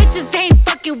 Bitches ain't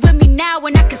fucking with me now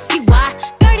and I can see why.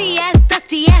 Dirty ass,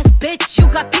 dusty ass bitch, you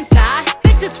got pink eye.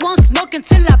 Bitches won't smoke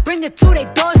until I bring it to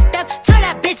their doorstep. Tell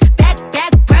that bitch back,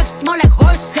 breath smell like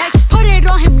horse sex. Put it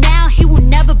on him now, he will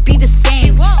never be the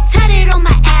same. Tatted on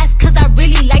my ass cause I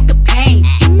really like the pain.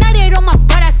 He nutted on my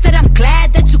butt, I said I'm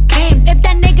glad that you came. If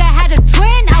that nigga had a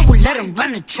twin, I would let him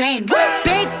run a train.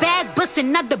 Big bag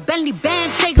bustin', not the Bentley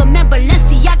band. Take a man,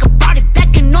 Balenciaga brought it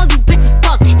back and all these bitches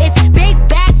fuck. It's big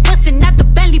bags bustin', not the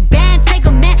Bentley band. Take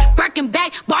a man, Birkin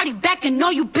back, body back and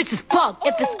all you bitches fuck.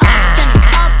 If it's up, then it's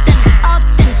up, then it's up,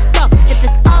 then it's stuck. If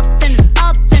it's up, then it's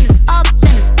up, then it's up,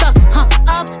 then it's stuck.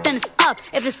 Up, then it's up.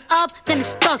 If it's up, then it's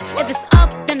stuck. If it's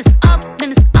up, then it's up,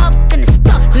 then it's up, then it's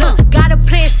stuck. Gotta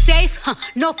play it safe,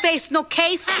 no face, no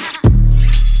case.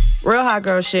 Real hot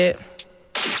girl shit.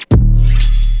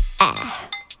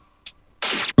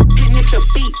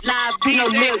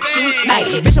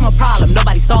 Hey, bitch, I'm a problem,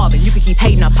 nobody solving. You can keep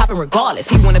hating, I'm popping regardless.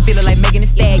 He wanna build it like Megan Thee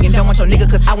Stallion. Don't want your nigga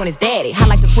cause I want his daddy. I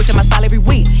like to switch up my style every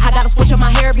week. I gotta switch up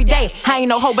my hair every day. I ain't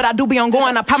no hoe, but I do be on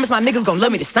going. I promise my niggas gon'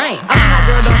 love me the same. I'm a hot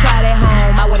girl, don't try it at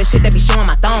home. I wear the shit that be showing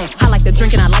my thong. I like to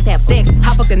drink and I like to have sex.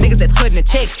 I fuck the niggas that's cutting the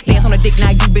checks. Dance on the dick,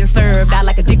 now you been served. I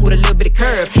like a dick with a little bit of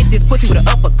curve. Hit this pussy with an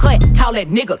uppercut. Call that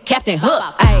nigga Captain Hook.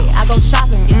 Ayy, I go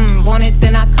shopping, want it,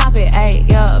 then I cop it. Ayy,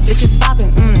 yeah, bitches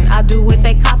popping, I do what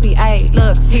they copy. Ayy,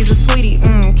 look, he's a sweetie,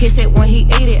 kiss it when he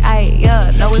eat it. Ayy,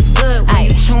 yeah, know it's good when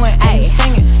you chewing, ayy,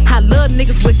 singing. I love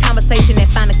niggas with conversation and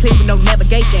find a clip with no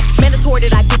navigation. Mandatory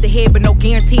that I get the head, but no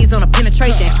guarantees on a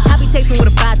penetration. I be texting with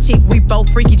a bi chick, we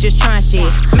both freaky, just trying shit.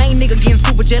 Main nigga getting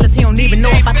super jealous, he don't even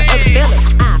know about the other fellas.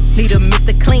 I need a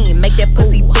Mr. Clean, make that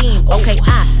pussy beam. Okay,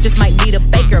 I just might need a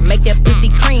baker, make that pussy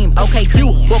cream. Okay,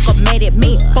 you woke up mad at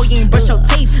me, before you ain't brush your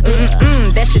teeth.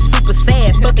 That shit super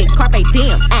sad, fucking carpe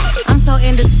diem. I'm so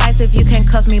indecisive, you can't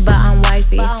cuff me, but I'm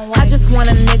wifey. I just want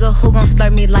a nigga who gon'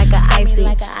 slurp me like a icy.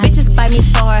 Bitches bite me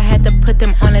so hard, had to put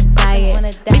them on a diet.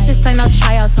 Bitch, this ain't no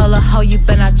tryouts, hold a hoe, you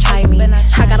better not try me.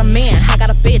 I got a man, I got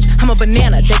a bitch, I'm a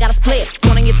banana, they got a split.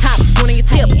 One on your top, one on your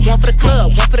tip, one for the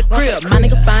club, one for the crib. My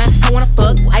nigga fine, I wanna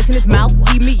fuck, ice in his mouth,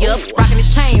 heat me up. Rockin'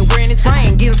 his chain, wearing his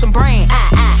ring, getting some brain.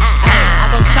 I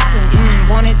go shopping,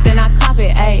 want it, then I cop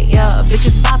it. Ayy, yeah,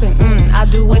 bitches popping, I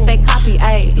do what they copy.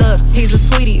 Ayy, look, he's a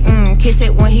sweetie, kiss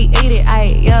it when he eat it.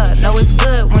 Ayy, yeah, know it's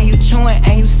good when you chewing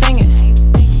and you singing.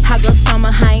 I go summer,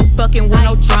 I ain't fucking with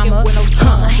no drama.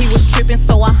 He was tripping,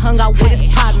 so I hung out with his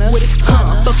partner.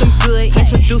 Fuck him good,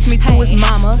 introduced me to his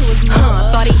mama.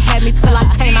 Thought he had me till I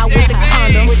came out with the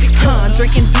condom.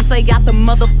 Drinking Douce out the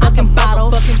motherfucking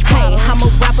bottle. Hey, I'm a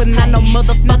rapper, not no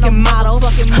motherfucking model.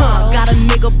 Got a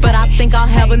nigga, but I think I'll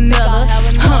have another.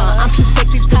 I'm too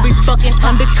sexy to be fucking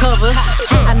undercover.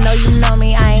 I know you know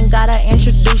me, I ain't gotta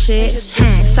introduce it.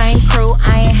 Same crew,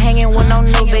 I ain't hanging with no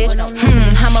new bitch.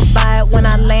 I'ma buy it when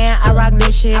I land, I rock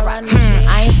this shit. I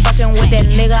ain't fucking with that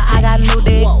nigga, I got new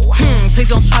dick. Please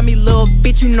don't try me, little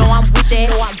bitch, you know I'm with that.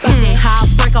 How I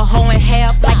break a hoe in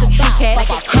half like a Kit Kat.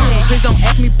 Please don't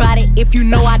ask me about it if you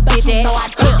know I did that.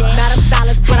 Not a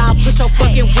stylist, but I'll push your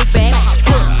fucking wig back.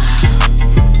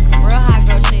 Real hot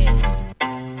girl shit.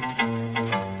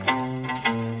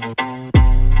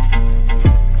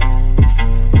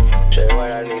 Shit,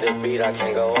 when I need a beat, I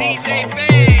can go off.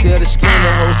 Tell the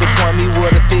skinny hoes to point me where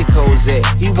the thick hoes at.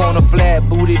 He want a flat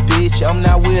booty bitch, I'm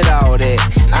not with all that.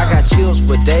 I got chills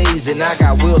for days and I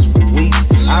got wheels for weeks.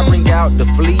 I bring out the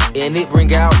fleet and it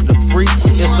bring out the freaks.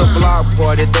 It's a block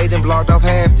party, they done blocked off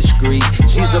half the street.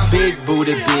 She's a big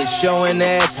booty bitch, showing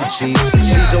ass and cheeks.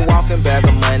 She's a walking bag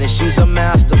of money, she's a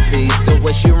masterpiece. So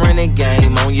when she running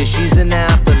game on you, she's an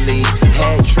athlete.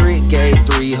 Hat trick, gave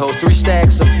 3 hoes, 3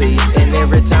 stacks a piece. And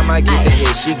every time I get the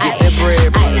hit, she get that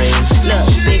bread from me. Look,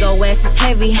 big ol' ass is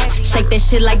heavy. Shake that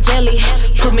shit like jelly.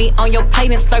 Put me on your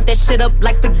plate and slurp that shit up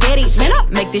like spaghetti. Man, I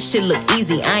make this shit look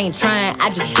easy. I ain't trying,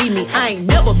 I just be me. I ain't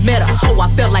never met a hoe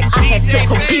I felt like I had to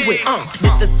compete with.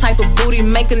 This the type of booty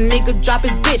make a nigga drop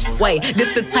his bitch. Wait,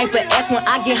 this the type of ass when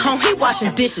I get home, he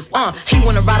washing dishes. He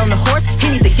wanna ride on the horse, he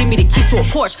need to give me the keys to a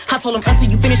Porsche. I told him until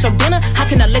you finish your dinner, how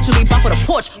can I let you leave off of the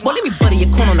porch? Boy, let me butter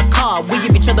your corn on the car. We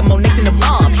give each other more neck than the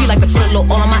bob. He like to put a little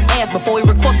oil on my ass before he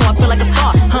record, so I feel like a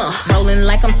star. Rolling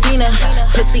like I'm Tina,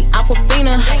 pussy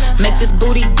Aquafina. Make this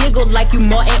booty giggle like you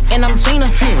Martin and I'm Gina.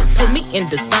 Put me in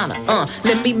designer,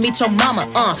 let me meet your mama.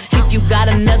 If you got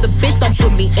another bitch, don't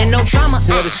put me in no drama.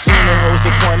 Tell the skinny hoes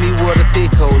to point me where the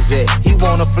thick hoes at. He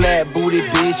want a flat booty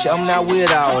bitch, I'm not with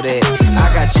all that.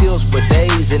 I got chills for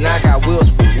days and I got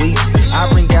wheels for weeks. I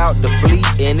bring out the fleet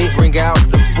and it bring out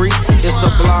the freak. It's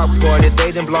a block party,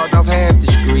 they done blocked off half the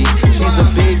street. She's a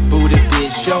big booty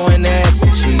bitch, showing ass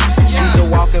and cheeks. She's a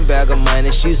walking bag of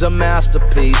money, she's a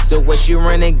masterpiece. The way she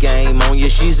running game on you,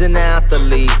 she's an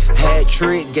athlete. Hat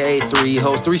trick, gave 3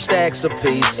 hoes, 3 stacks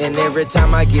apiece. And every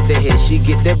time I get the hit, she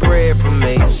get that bread from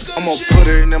me. I'ma put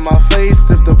it in my face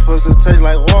if the pussy taste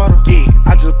like water. Yeah,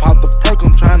 I just popped the perk,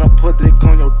 I'm tryna put dick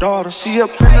on your daughter. She up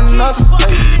in another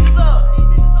state.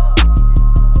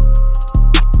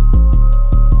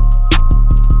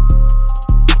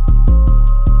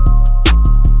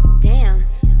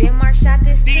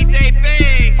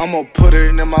 I'ma put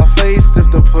it in my face if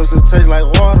the pussy taste like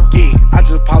water. Yeah, I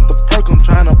just popped the perk, I'm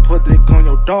tryna put dick on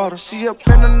your daughter. She up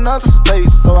in another state,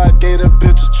 so I gave that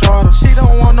bitch a charter. She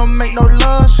don't wanna make no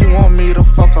love, she want me to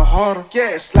fuck her harder.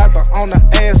 Yeah, slapped her on the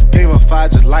ass, gave her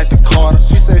 5 just like the Carter.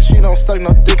 She said she don't suck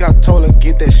no dick, I told her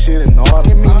get that shit in order.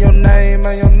 Give me your name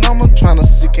and your number, tryna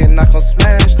see can I come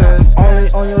smash that.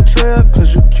 Only on your trail,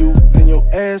 cause you cute and your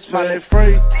ass fat. Molly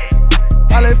freak,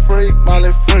 Molly freak, Molly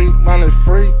freak, Molly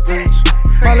freak, bitch.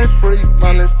 Molly freak,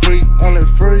 Molly freak, Molly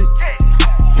freak.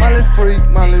 Molly freak,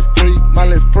 Molly freak,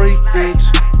 Molly freak, bitch.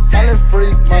 Molly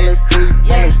freak, Molly freak,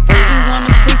 Molly freak. He want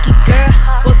a freaky girl,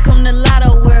 welcome to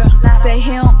Lotto World. Say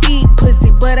he don't eat pussy,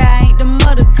 but I ain't the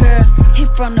mother girls. He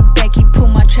from the back, he pull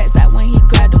my tracks out when he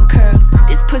grab them curls.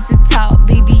 This pussy talk,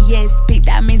 VBS, big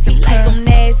diamonds and like I'm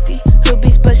nasty. Hood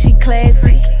bitch, but she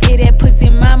classy. Yeah, that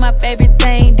pussy mama,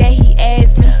 everything that he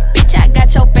asked me. Bitch, I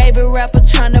got your baby rapper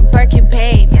tryna Birkin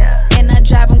pay me.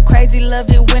 Drive him crazy, love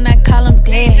it when I call him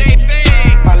daddy.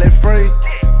 Molly freak,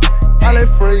 Molly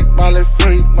freak, Molly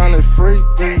freak, Molly freak,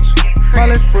 bitch.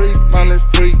 Molly freak, Molly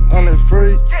freak, Molly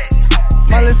freak.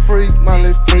 Molly freak,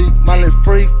 Molly freak, Molly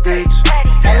freak, bitch.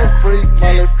 Molly freak,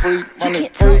 Molly freak, Molly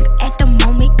freak. At the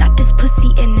moment, got this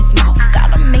pussy in his mouth.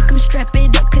 Gotta make him strap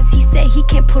it up, cause he said he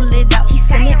can't pull it out. He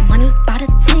sending money by the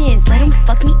tens, let him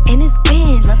fuck me in his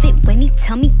Benz. Love it when he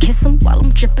tell me kiss him while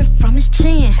I'm dripping from his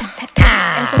chin.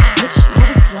 As a bitch, know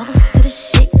his levels to the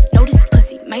shit. Know this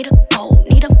pussy made of gold,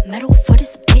 need a medal for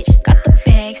this bitch. Got the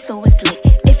bag, so it's lit.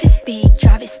 If it's big,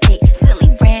 drive it stick. Silly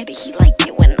rabbit, he like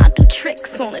it when I do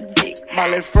tricks on a dick.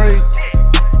 Molly freak,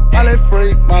 Molly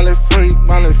freak, Molly freak,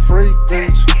 Molly freak,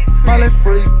 bitch. Molly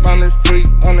freak, Molly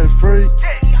freak, Molly freak.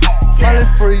 Molly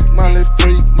freak, Molly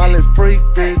freak, Molly freak,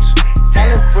 bitch.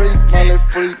 Molly freak, Molly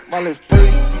freak, Molly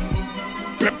freak.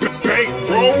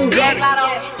 Black Lotto,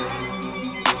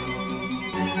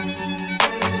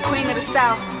 Queen of the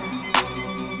South.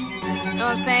 You know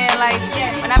what I'm saying? Like,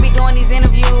 when I be doing these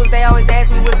interviews, they always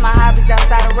ask me what's my hobbies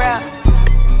outside of rap.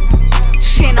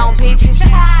 Shit on bitches.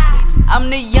 I'm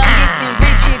the youngest and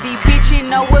richest. These bitches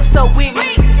know what's up with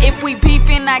me. If we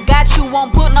beefin', I got you.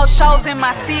 Won't book no shows in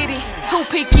my city. Too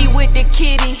picky with the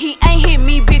kitty. He ain't hit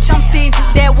me, bitch, I'm stingy.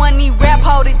 That one need rap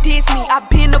hoe to diss me. I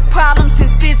been a problem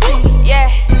since 15. Yeah,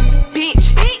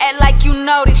 bitch, act like you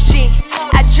know this shit.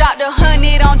 I dropped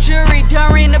 100 on jury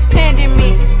during the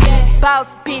pandemic.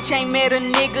 Boss bitch, ain't met a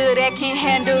nigga that can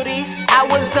handle this. I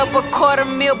was up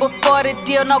 $250,000 before the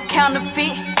deal, no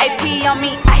counterfeit. AP on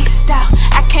me, iced out.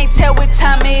 I can't tell what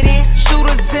time it is.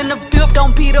 Shooters in the build,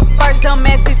 don't be the first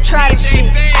dumbass to try this shit.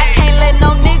 I can't let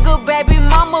no nigga, baby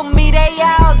mama me, they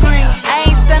all green. I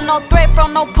ain't stand no threat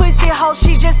from no pussy hoe,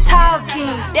 she just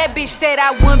talking. That bitch said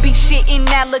I wouldn't be shitting,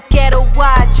 now look at her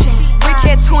watching. Rich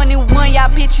at 21, y'all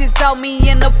bitches owe me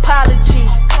an apology.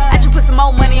 I just put some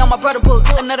more money on my brother books.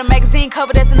 Another magazine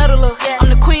cover, that's another look. I'm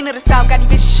the queen of the South, got these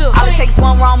bitches shook. All it takes is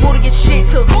one wrong move to get shit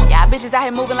took. Y'all bitches out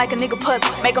here moving like a nigga puppy.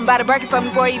 Make them buy the Birkin for me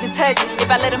before he even touch it.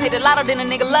 If I let him hit the lotto, then a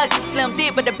nigga lucky. Slim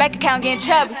thick, but the bank account getting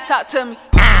chubby. Talk to me.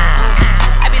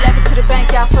 I be laughing to the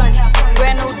bank, y'all funny.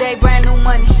 Brand new day, brand new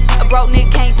money. A broke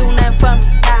nigga can't do nothing for me.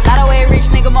 Lotto a rich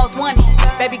nigga most wanted.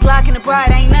 Baby Glock and the bride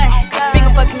ain't nothing.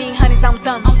 Finger fucking these honeys, I'm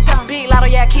done. Big lotto,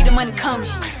 yeah, keep the money coming.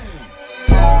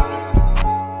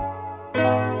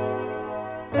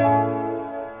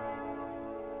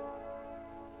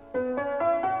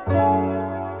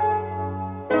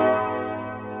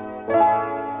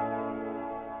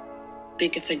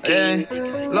 think it's a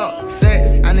game. Look,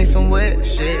 sex, I need some wet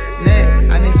shit. Neck,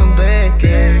 I need some back,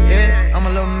 yeah. I'm a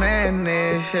little man,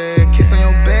 yeah. Kiss on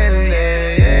your belly,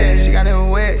 yeah. She got that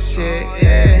wet shit,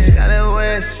 yeah. She got that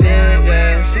wet shit,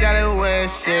 yeah. She got that wet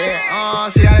shit,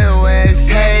 she got that wet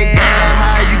shit. Hey, girl,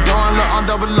 how you doing? Look, on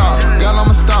double lock. Girl, I'm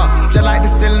a star. Just like the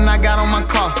ceiling I got on my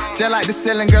car. Just like the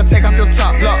ceiling, girl, take off your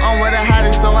top. Look, I'm with the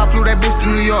hottest, so I flew that bitch to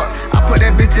New York. I put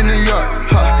that bitch in New York,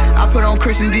 I put on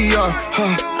Christian Dior,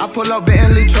 I pull up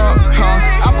Bentley truck,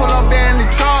 I pull up Bentley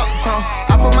truck,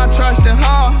 I put my trust in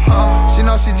her, She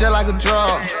know she just like a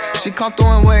drug. She come through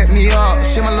and wake me up.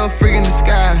 She my little freak in the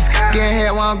sky. Getting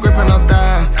head while I'm gripping her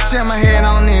thigh. She in my head,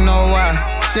 I don't need no why.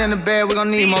 She in the bed, we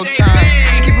gon' need more time.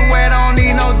 She keep it wet, I don't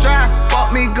need no dry.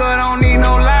 Fuck me good, I don't need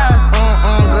no lies.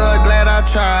 Good, glad I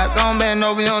tried. Don't bend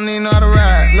over, you don't need no to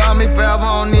ride. Love me forever,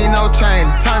 I don't need no chain.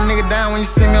 Turn a nigga down when you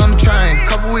see me on the train.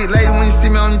 Couple weeks later when you see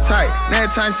me on your tight.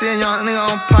 Next time see a young nigga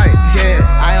on pipe, yeah.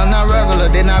 I am not regular,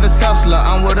 they not a Tesla.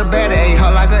 I'm with a baddie, ate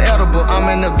her like an edible.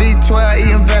 I'm in the V12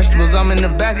 eating vegetables. I'm in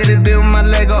the back of the bill with my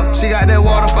leg up. She got that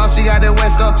waterfall, she got that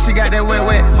wet stuff. She got that wet.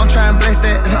 I'm trying to bless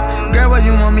that. Girl, where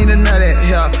you want me to nut at?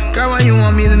 Yeah. Girl, where you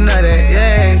want me to nut at?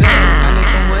 Yeah. I need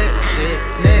some wet shit,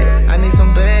 neck. I need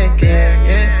some back,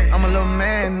 yeah. I'm a little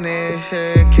man,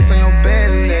 yeah. Kiss on your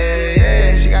belly,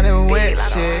 yeah. She got that wet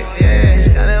shit, yeah. She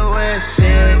got that wet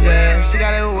shit, yeah. She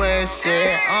got that wet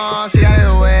shit, she got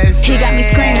that wet shit. He got me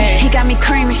screaming, he got me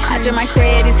creaming. I just might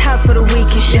stay at his house for the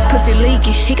weekend. This pussy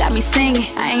leaking, he got me singing.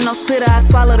 I ain't no spitter, I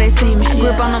swallow, they see me. I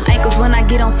grip on them ankles when I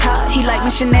get on top. He like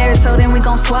missionary, so then we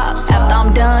gon' swap. After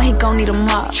I'm done, he gon' need a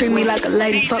mop. Treat me like a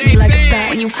lady, fuck me like a thot.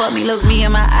 When you fuck me, look me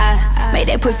in my eyes. Make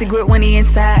that pussy grip when he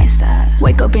inside.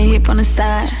 Wake up and hit from the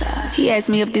side. He asked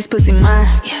me if this pussy mine.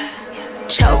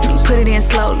 Choke me, put it in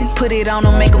slowly. Put it on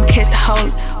him, make him catch the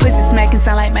holy. Pussy smacking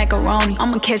sound like macaroni.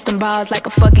 I'ma catch them balls like a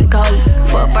fucking goalie.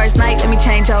 For a first night, let me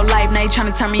change your life. Now you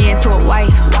tryna turn me into a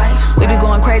wife. We be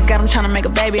going crazy, got him tryna make a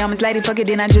baby. I'm his lady, fuck it,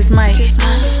 then I just might.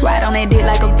 Ride on that dick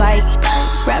like a bike.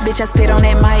 Rap bitch, I spit on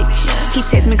that mic. He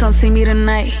text me, come see me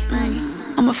tonight.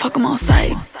 I'ma fuck him on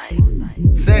sight.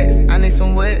 Sex, I need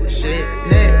some wet shit,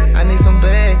 neck, I need some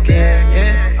back,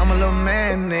 yeah. I'm a little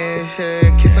man,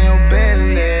 yeah. Kiss on your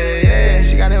belly, yeah.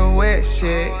 She got that wet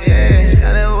shit, yeah. She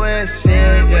got that wet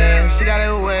shit, yeah. She got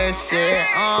that wet shit,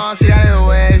 she got that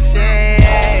wet shit.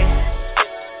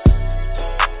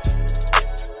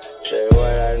 Say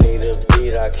what I need a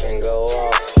beat, I can go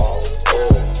off on.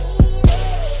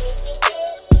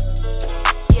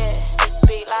 Yeah,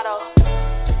 beat Lotto.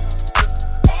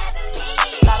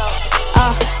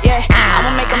 Yeah,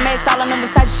 I'ma make a mess all on them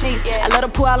Versace sheets. I let her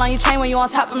pull out on your chain when you on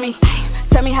top of me.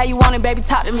 Tell me how you want it, baby,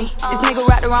 talk to me. This nigga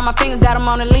wrapped around my finger, got him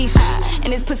on a leash.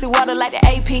 And this pussy water like the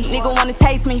AP. Nigga wanna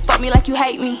taste me, fuck me like you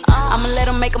hate me. I'ma let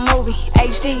him make a movie,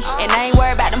 HD. And I ain't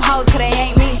worried about them hoes, cause they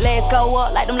ain't me. Legs go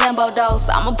up like them limbo doors.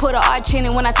 I'ma put an arch in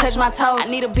it when I touch my toes. I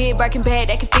need a big Birkin bag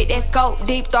that can fit that scope.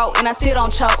 Deep throat, and I still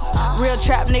don't choke. Real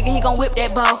trap nigga, he gon' whip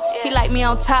that bow. He like me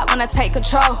on top when I take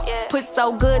control. Pussy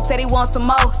so good, said he want some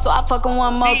more. So I fuck him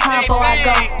one more time before I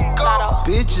go.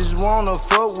 Bitches wanna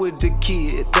fuck with the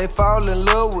kid, they fall in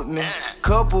love with me.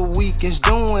 Couple weekends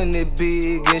doing it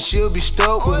big, and she'll be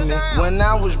stuck with me. When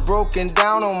I was broken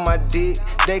down on my dick,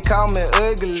 they call me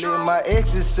ugly. My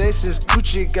exes say since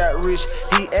Gucci got rich,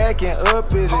 he acting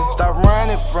uppity. Stop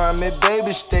running from me,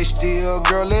 baby, stay still.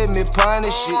 Girl, let me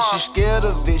punish it. She's scared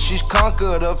of it, she's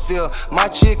conquered her fear. My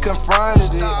chick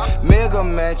confronted it. Mega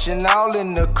mansion all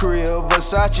in the crib,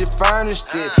 Versace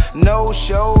furnished it. No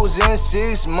shows in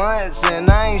 6 months, and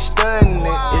I ain't studying it.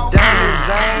 If diamonds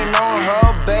ain't on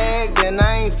her bag, then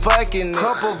I ain't fucking it.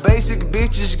 Couple basic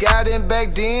bitches got in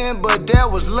back then, but that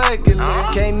was lucky.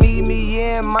 Can't meet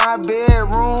me in my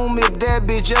bedroom if that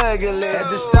bitch ugly. Had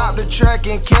to stop the track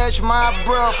and catch my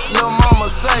breath. Lil' mama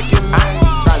sucking me.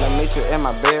 Tryna meet you in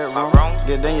my bedroom.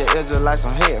 Get in your ear just like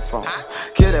some headphones.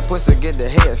 Kill that pussy, get the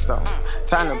headstone.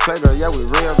 Time to play, girl, yeah, we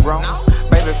real grown.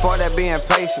 Baby, for that being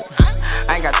patient.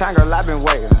 I ain't got time, girl, I been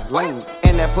waiting. Lean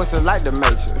in that pussy like the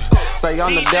Matrix. Say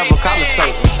I'm the devil, call me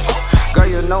Satan. Girl,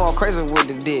 you know I'm crazy with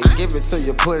the dick. Give it to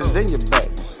you, put it in your back.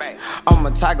 I'm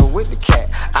a tiger with the cat.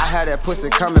 I had that pussy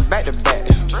coming back to back.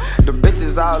 The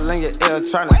bitches all in your ear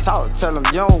tryna talk. Tell them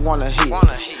you don't wanna hear.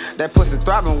 That pussy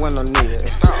throbbing when I'm near.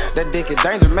 That dick is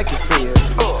dangerous, make you feel.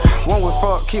 When we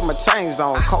fuck, keep my chains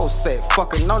on. Cold set,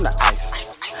 fucking on the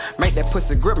ice. Make that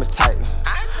pussy grip me tight.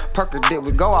 Perker dick,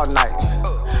 we go all night.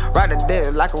 Ride it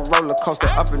dead like a roller coaster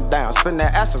up and down. Spin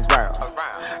that ass around.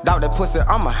 Dog that pussy,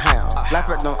 I'm a hound. Laugh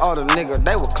at them other niggas,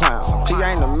 they were clowns. P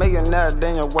ain't a millionaire, there,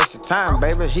 then you waste your time,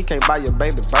 baby. He can't buy your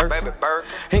baby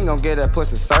birth. He ain't gon' get that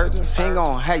pussy surgeon. He ain't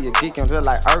gon' have you geeking just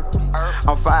like Urkel.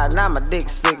 I'm 5'9", my dick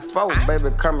 6'4",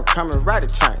 baby. Coming, right the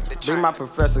train. Be my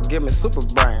professor, give me super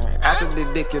brain. After this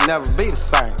dick, you'll never be the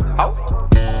same. Oh.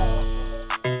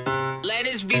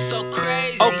 Ladies be so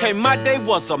crazy. Okay, my day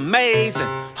was amazing.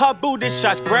 Her booty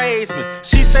shots grazed me.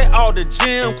 She say all the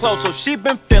gym clothes, so she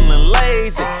been feeling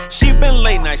lazy. She been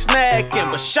late night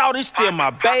snacking, but shawty's still my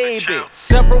baby.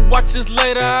 Several watches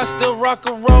later, I still rock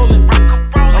and rollin'.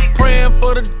 I'm praying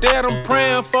for the dead, I'm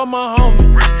praying for my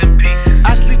homie. Rest in peace.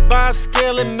 I sleep by a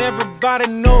scale and everybody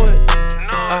know it.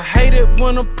 I hate it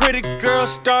when a pretty girl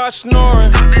starts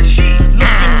snoring.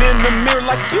 Looking in the mirror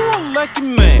like you a lucky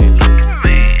man.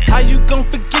 How you gon'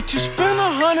 forget you spent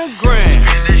 $100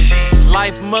 grand?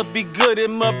 Life must be good, it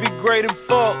must be great and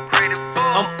fuck.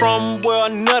 I'm from where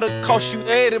another cost you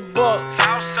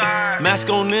 $80. Mask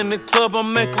on in the club, I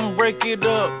make him break it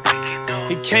up.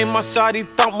 He came outside, he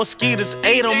thought mosquitoes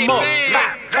ate him up.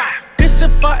 This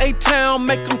if I A-Town,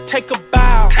 make him take a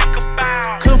bow.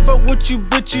 Comfort with you,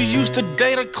 bitch, you used to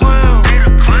date a clown.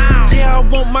 Yeah, I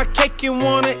want my cake and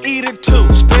wanna eat it too.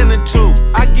 Spend it too.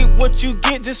 I get what you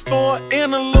get just for an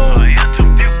interlude.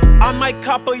 I might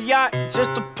cop a yacht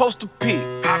just to post a pic.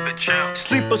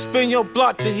 Sleep or spin your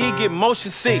block till he get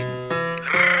motion sick.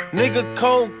 Nigga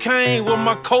cocaine with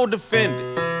my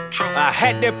co-defendant. I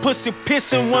had that pussy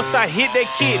pissing once I hit that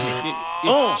kidney.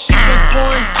 She been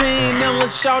quarantined and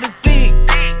let's shout it thick.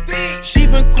 She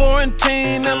been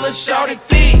quarantined and let's shout it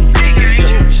thick.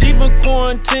 She been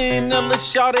quarantined and let's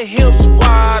shout it hips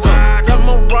wide up. Got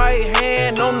my right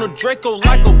hand on the Draco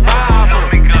like a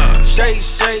Bible. Shake,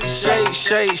 shake, shake,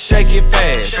 shake, shake it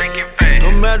fast.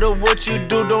 No matter what you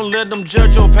do, don't let them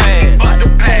judge your past.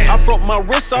 I broke my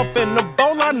wrist off in the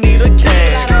bowl, I need a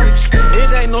cash.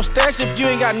 It ain't no stash if you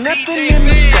ain't got nothing in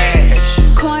the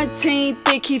stash. Quarantine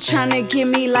thick, he tryna give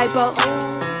me lipo.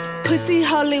 Pussy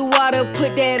holy water,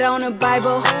 put that on the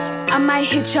Bible. I might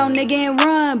hit your nigga and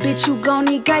run, bitch, you gon'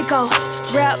 need Geico.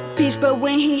 Rap, bitch, but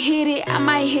when he hit it, I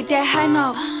might hit that high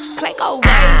note. Clayco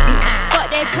raised me,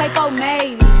 fuck that Clayco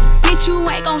made me. Bitch, you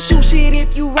ain't gon' shoot shit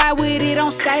if you ride with it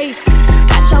on safe.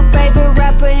 Got your favorite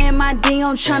rapper in my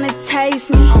DM tryna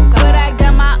taste me. But I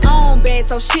got my own bag,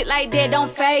 so shit like that don't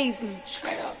faze me.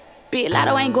 Big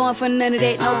Lotto ain't going for none of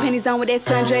that. No pennies on with that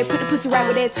sundre. Put the pussy right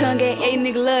with that tongue at. Hey,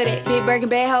 nigga love that. Big Birkin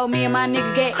bag, hold me and my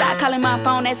nigga get. Stop calling my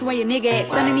phone, that's where your nigga at.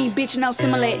 Son of these bitches no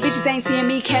similar. Bitches ain't seeing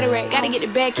me cataract. Gotta get the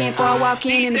back end before I walk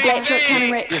in the black truck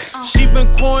counting racks. She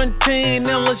been quarantined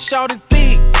and let's shout it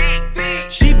thick.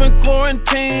 She been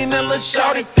quarantined and let's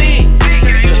shout it thick.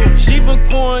 She been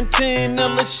quarantined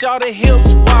and let's shout it hips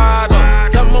wide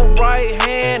up. Got my right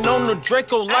hand on the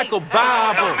Draco like a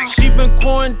Bible. She been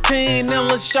quarantined and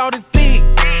let's shout it thick.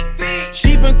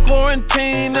 She been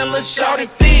quarantined and let's shout it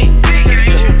thick.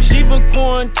 She been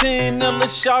quarantined and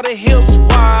let's shout it hips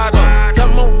wide up.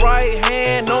 Got my right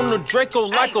hand on the Draco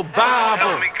like a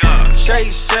Bible. Shake,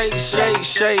 shake, shake,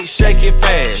 shake, shake it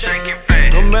fast.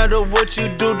 No matter what you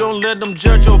do, don't let them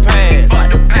judge your past.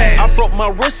 I broke my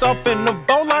wrist off in the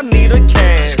bowl, I need a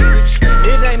cash.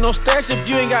 It ain't no stash if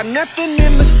you ain't got nothing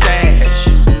in the stash.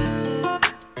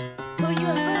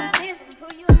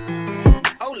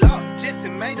 Oh Lord, Jesse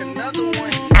made another one.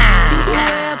 The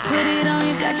way I put it on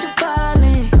you, got you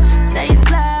falling. Say you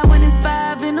slide when it's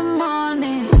 5 in the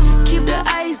morning. Keep the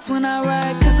ice when I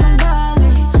ride, cause I'm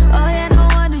ballin'. Oh yeah, no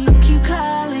wonder you keep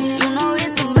calling. You know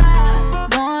it's a vibe,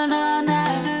 going all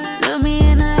night. Look me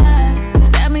in the eye,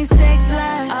 tell me sex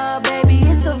lies. Oh baby,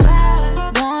 it's a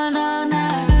vibe, going all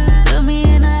night. Look me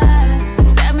in the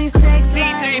eye, tell me sex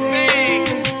lies.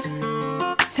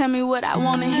 Yeah. Tell me what I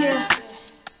wanna hear.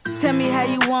 Tell me how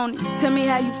you want it, tell me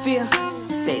how you feel.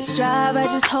 Sex drive, I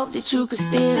just hope that you could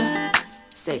steal.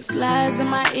 Sex lies in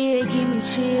my ear, give me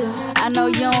chills. I know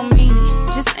you don't mean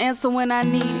it, just answer when I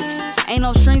need it. Ain't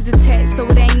no strings attached, so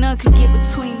it ain't none could get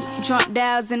between me. Drunk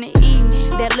dials in the evening,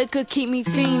 that liquor keep me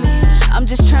fiending. I'm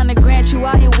just trying to grant you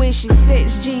all your wishes.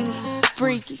 Sex genie,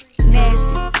 freaky,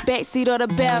 nasty, backseat or the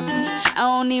balcony. I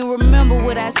don't even remember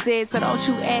what I said, so don't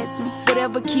you ask me.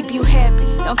 Whatever keep you happy,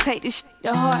 don't take this shit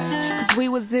to heart. Cause we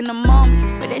was in the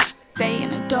moment, but that shit stay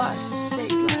in the dark.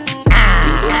 Sex lies.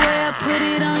 The way I put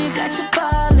it on you, got you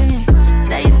falling.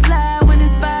 Say you slide when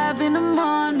it's 5 in the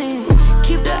morning.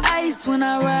 Keep the ice when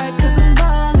I ride, cause I'm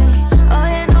ballin'. Oh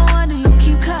yeah, no wonder you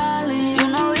keep calling. You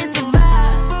know it's a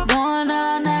vibe, going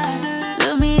all night.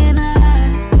 Look me in the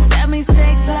eye, tell me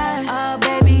sex lies. Oh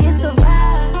baby, it's a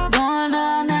vibe, going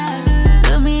all night.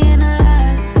 Look me in the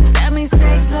eye, tell me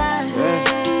sex lies.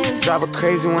 Yeah. Drive her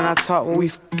crazy when I talk when we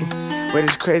fucking. But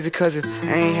it's crazy cause if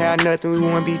I ain't had nothing, we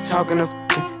wouldn't be talking to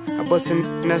fucking. I bust a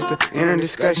that's the inner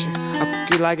discussion. I fuck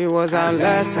you like it was our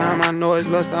last time. I know it's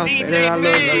lust, I'll say that I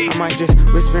love you. I might just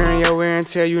whisper in your ear and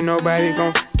tell you nobody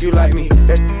gon' fuck you like me.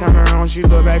 That time around, she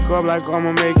look back up like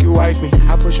I'ma make you wife me.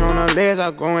 I push on her legs,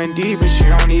 I go in deep and she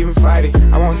don't even fight it.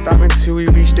 I won't stop until we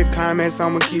reach the climax,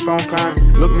 I'ma keep on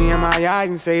climbing. Look me in my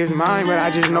eyes and say it's mine, but I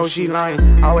just know she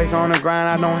lying. Always on the grind,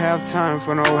 I don't have time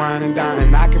for no wine and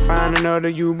dine. I can find another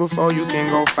you before you can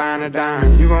go find a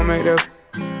dime. You gon' make the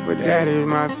but that is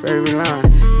my favorite line.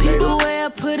 Peep the way I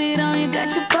put it on, you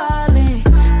got you falling.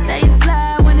 Say you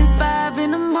slide when it's 5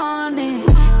 in the morning.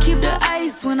 Keep the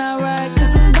ice when I ride.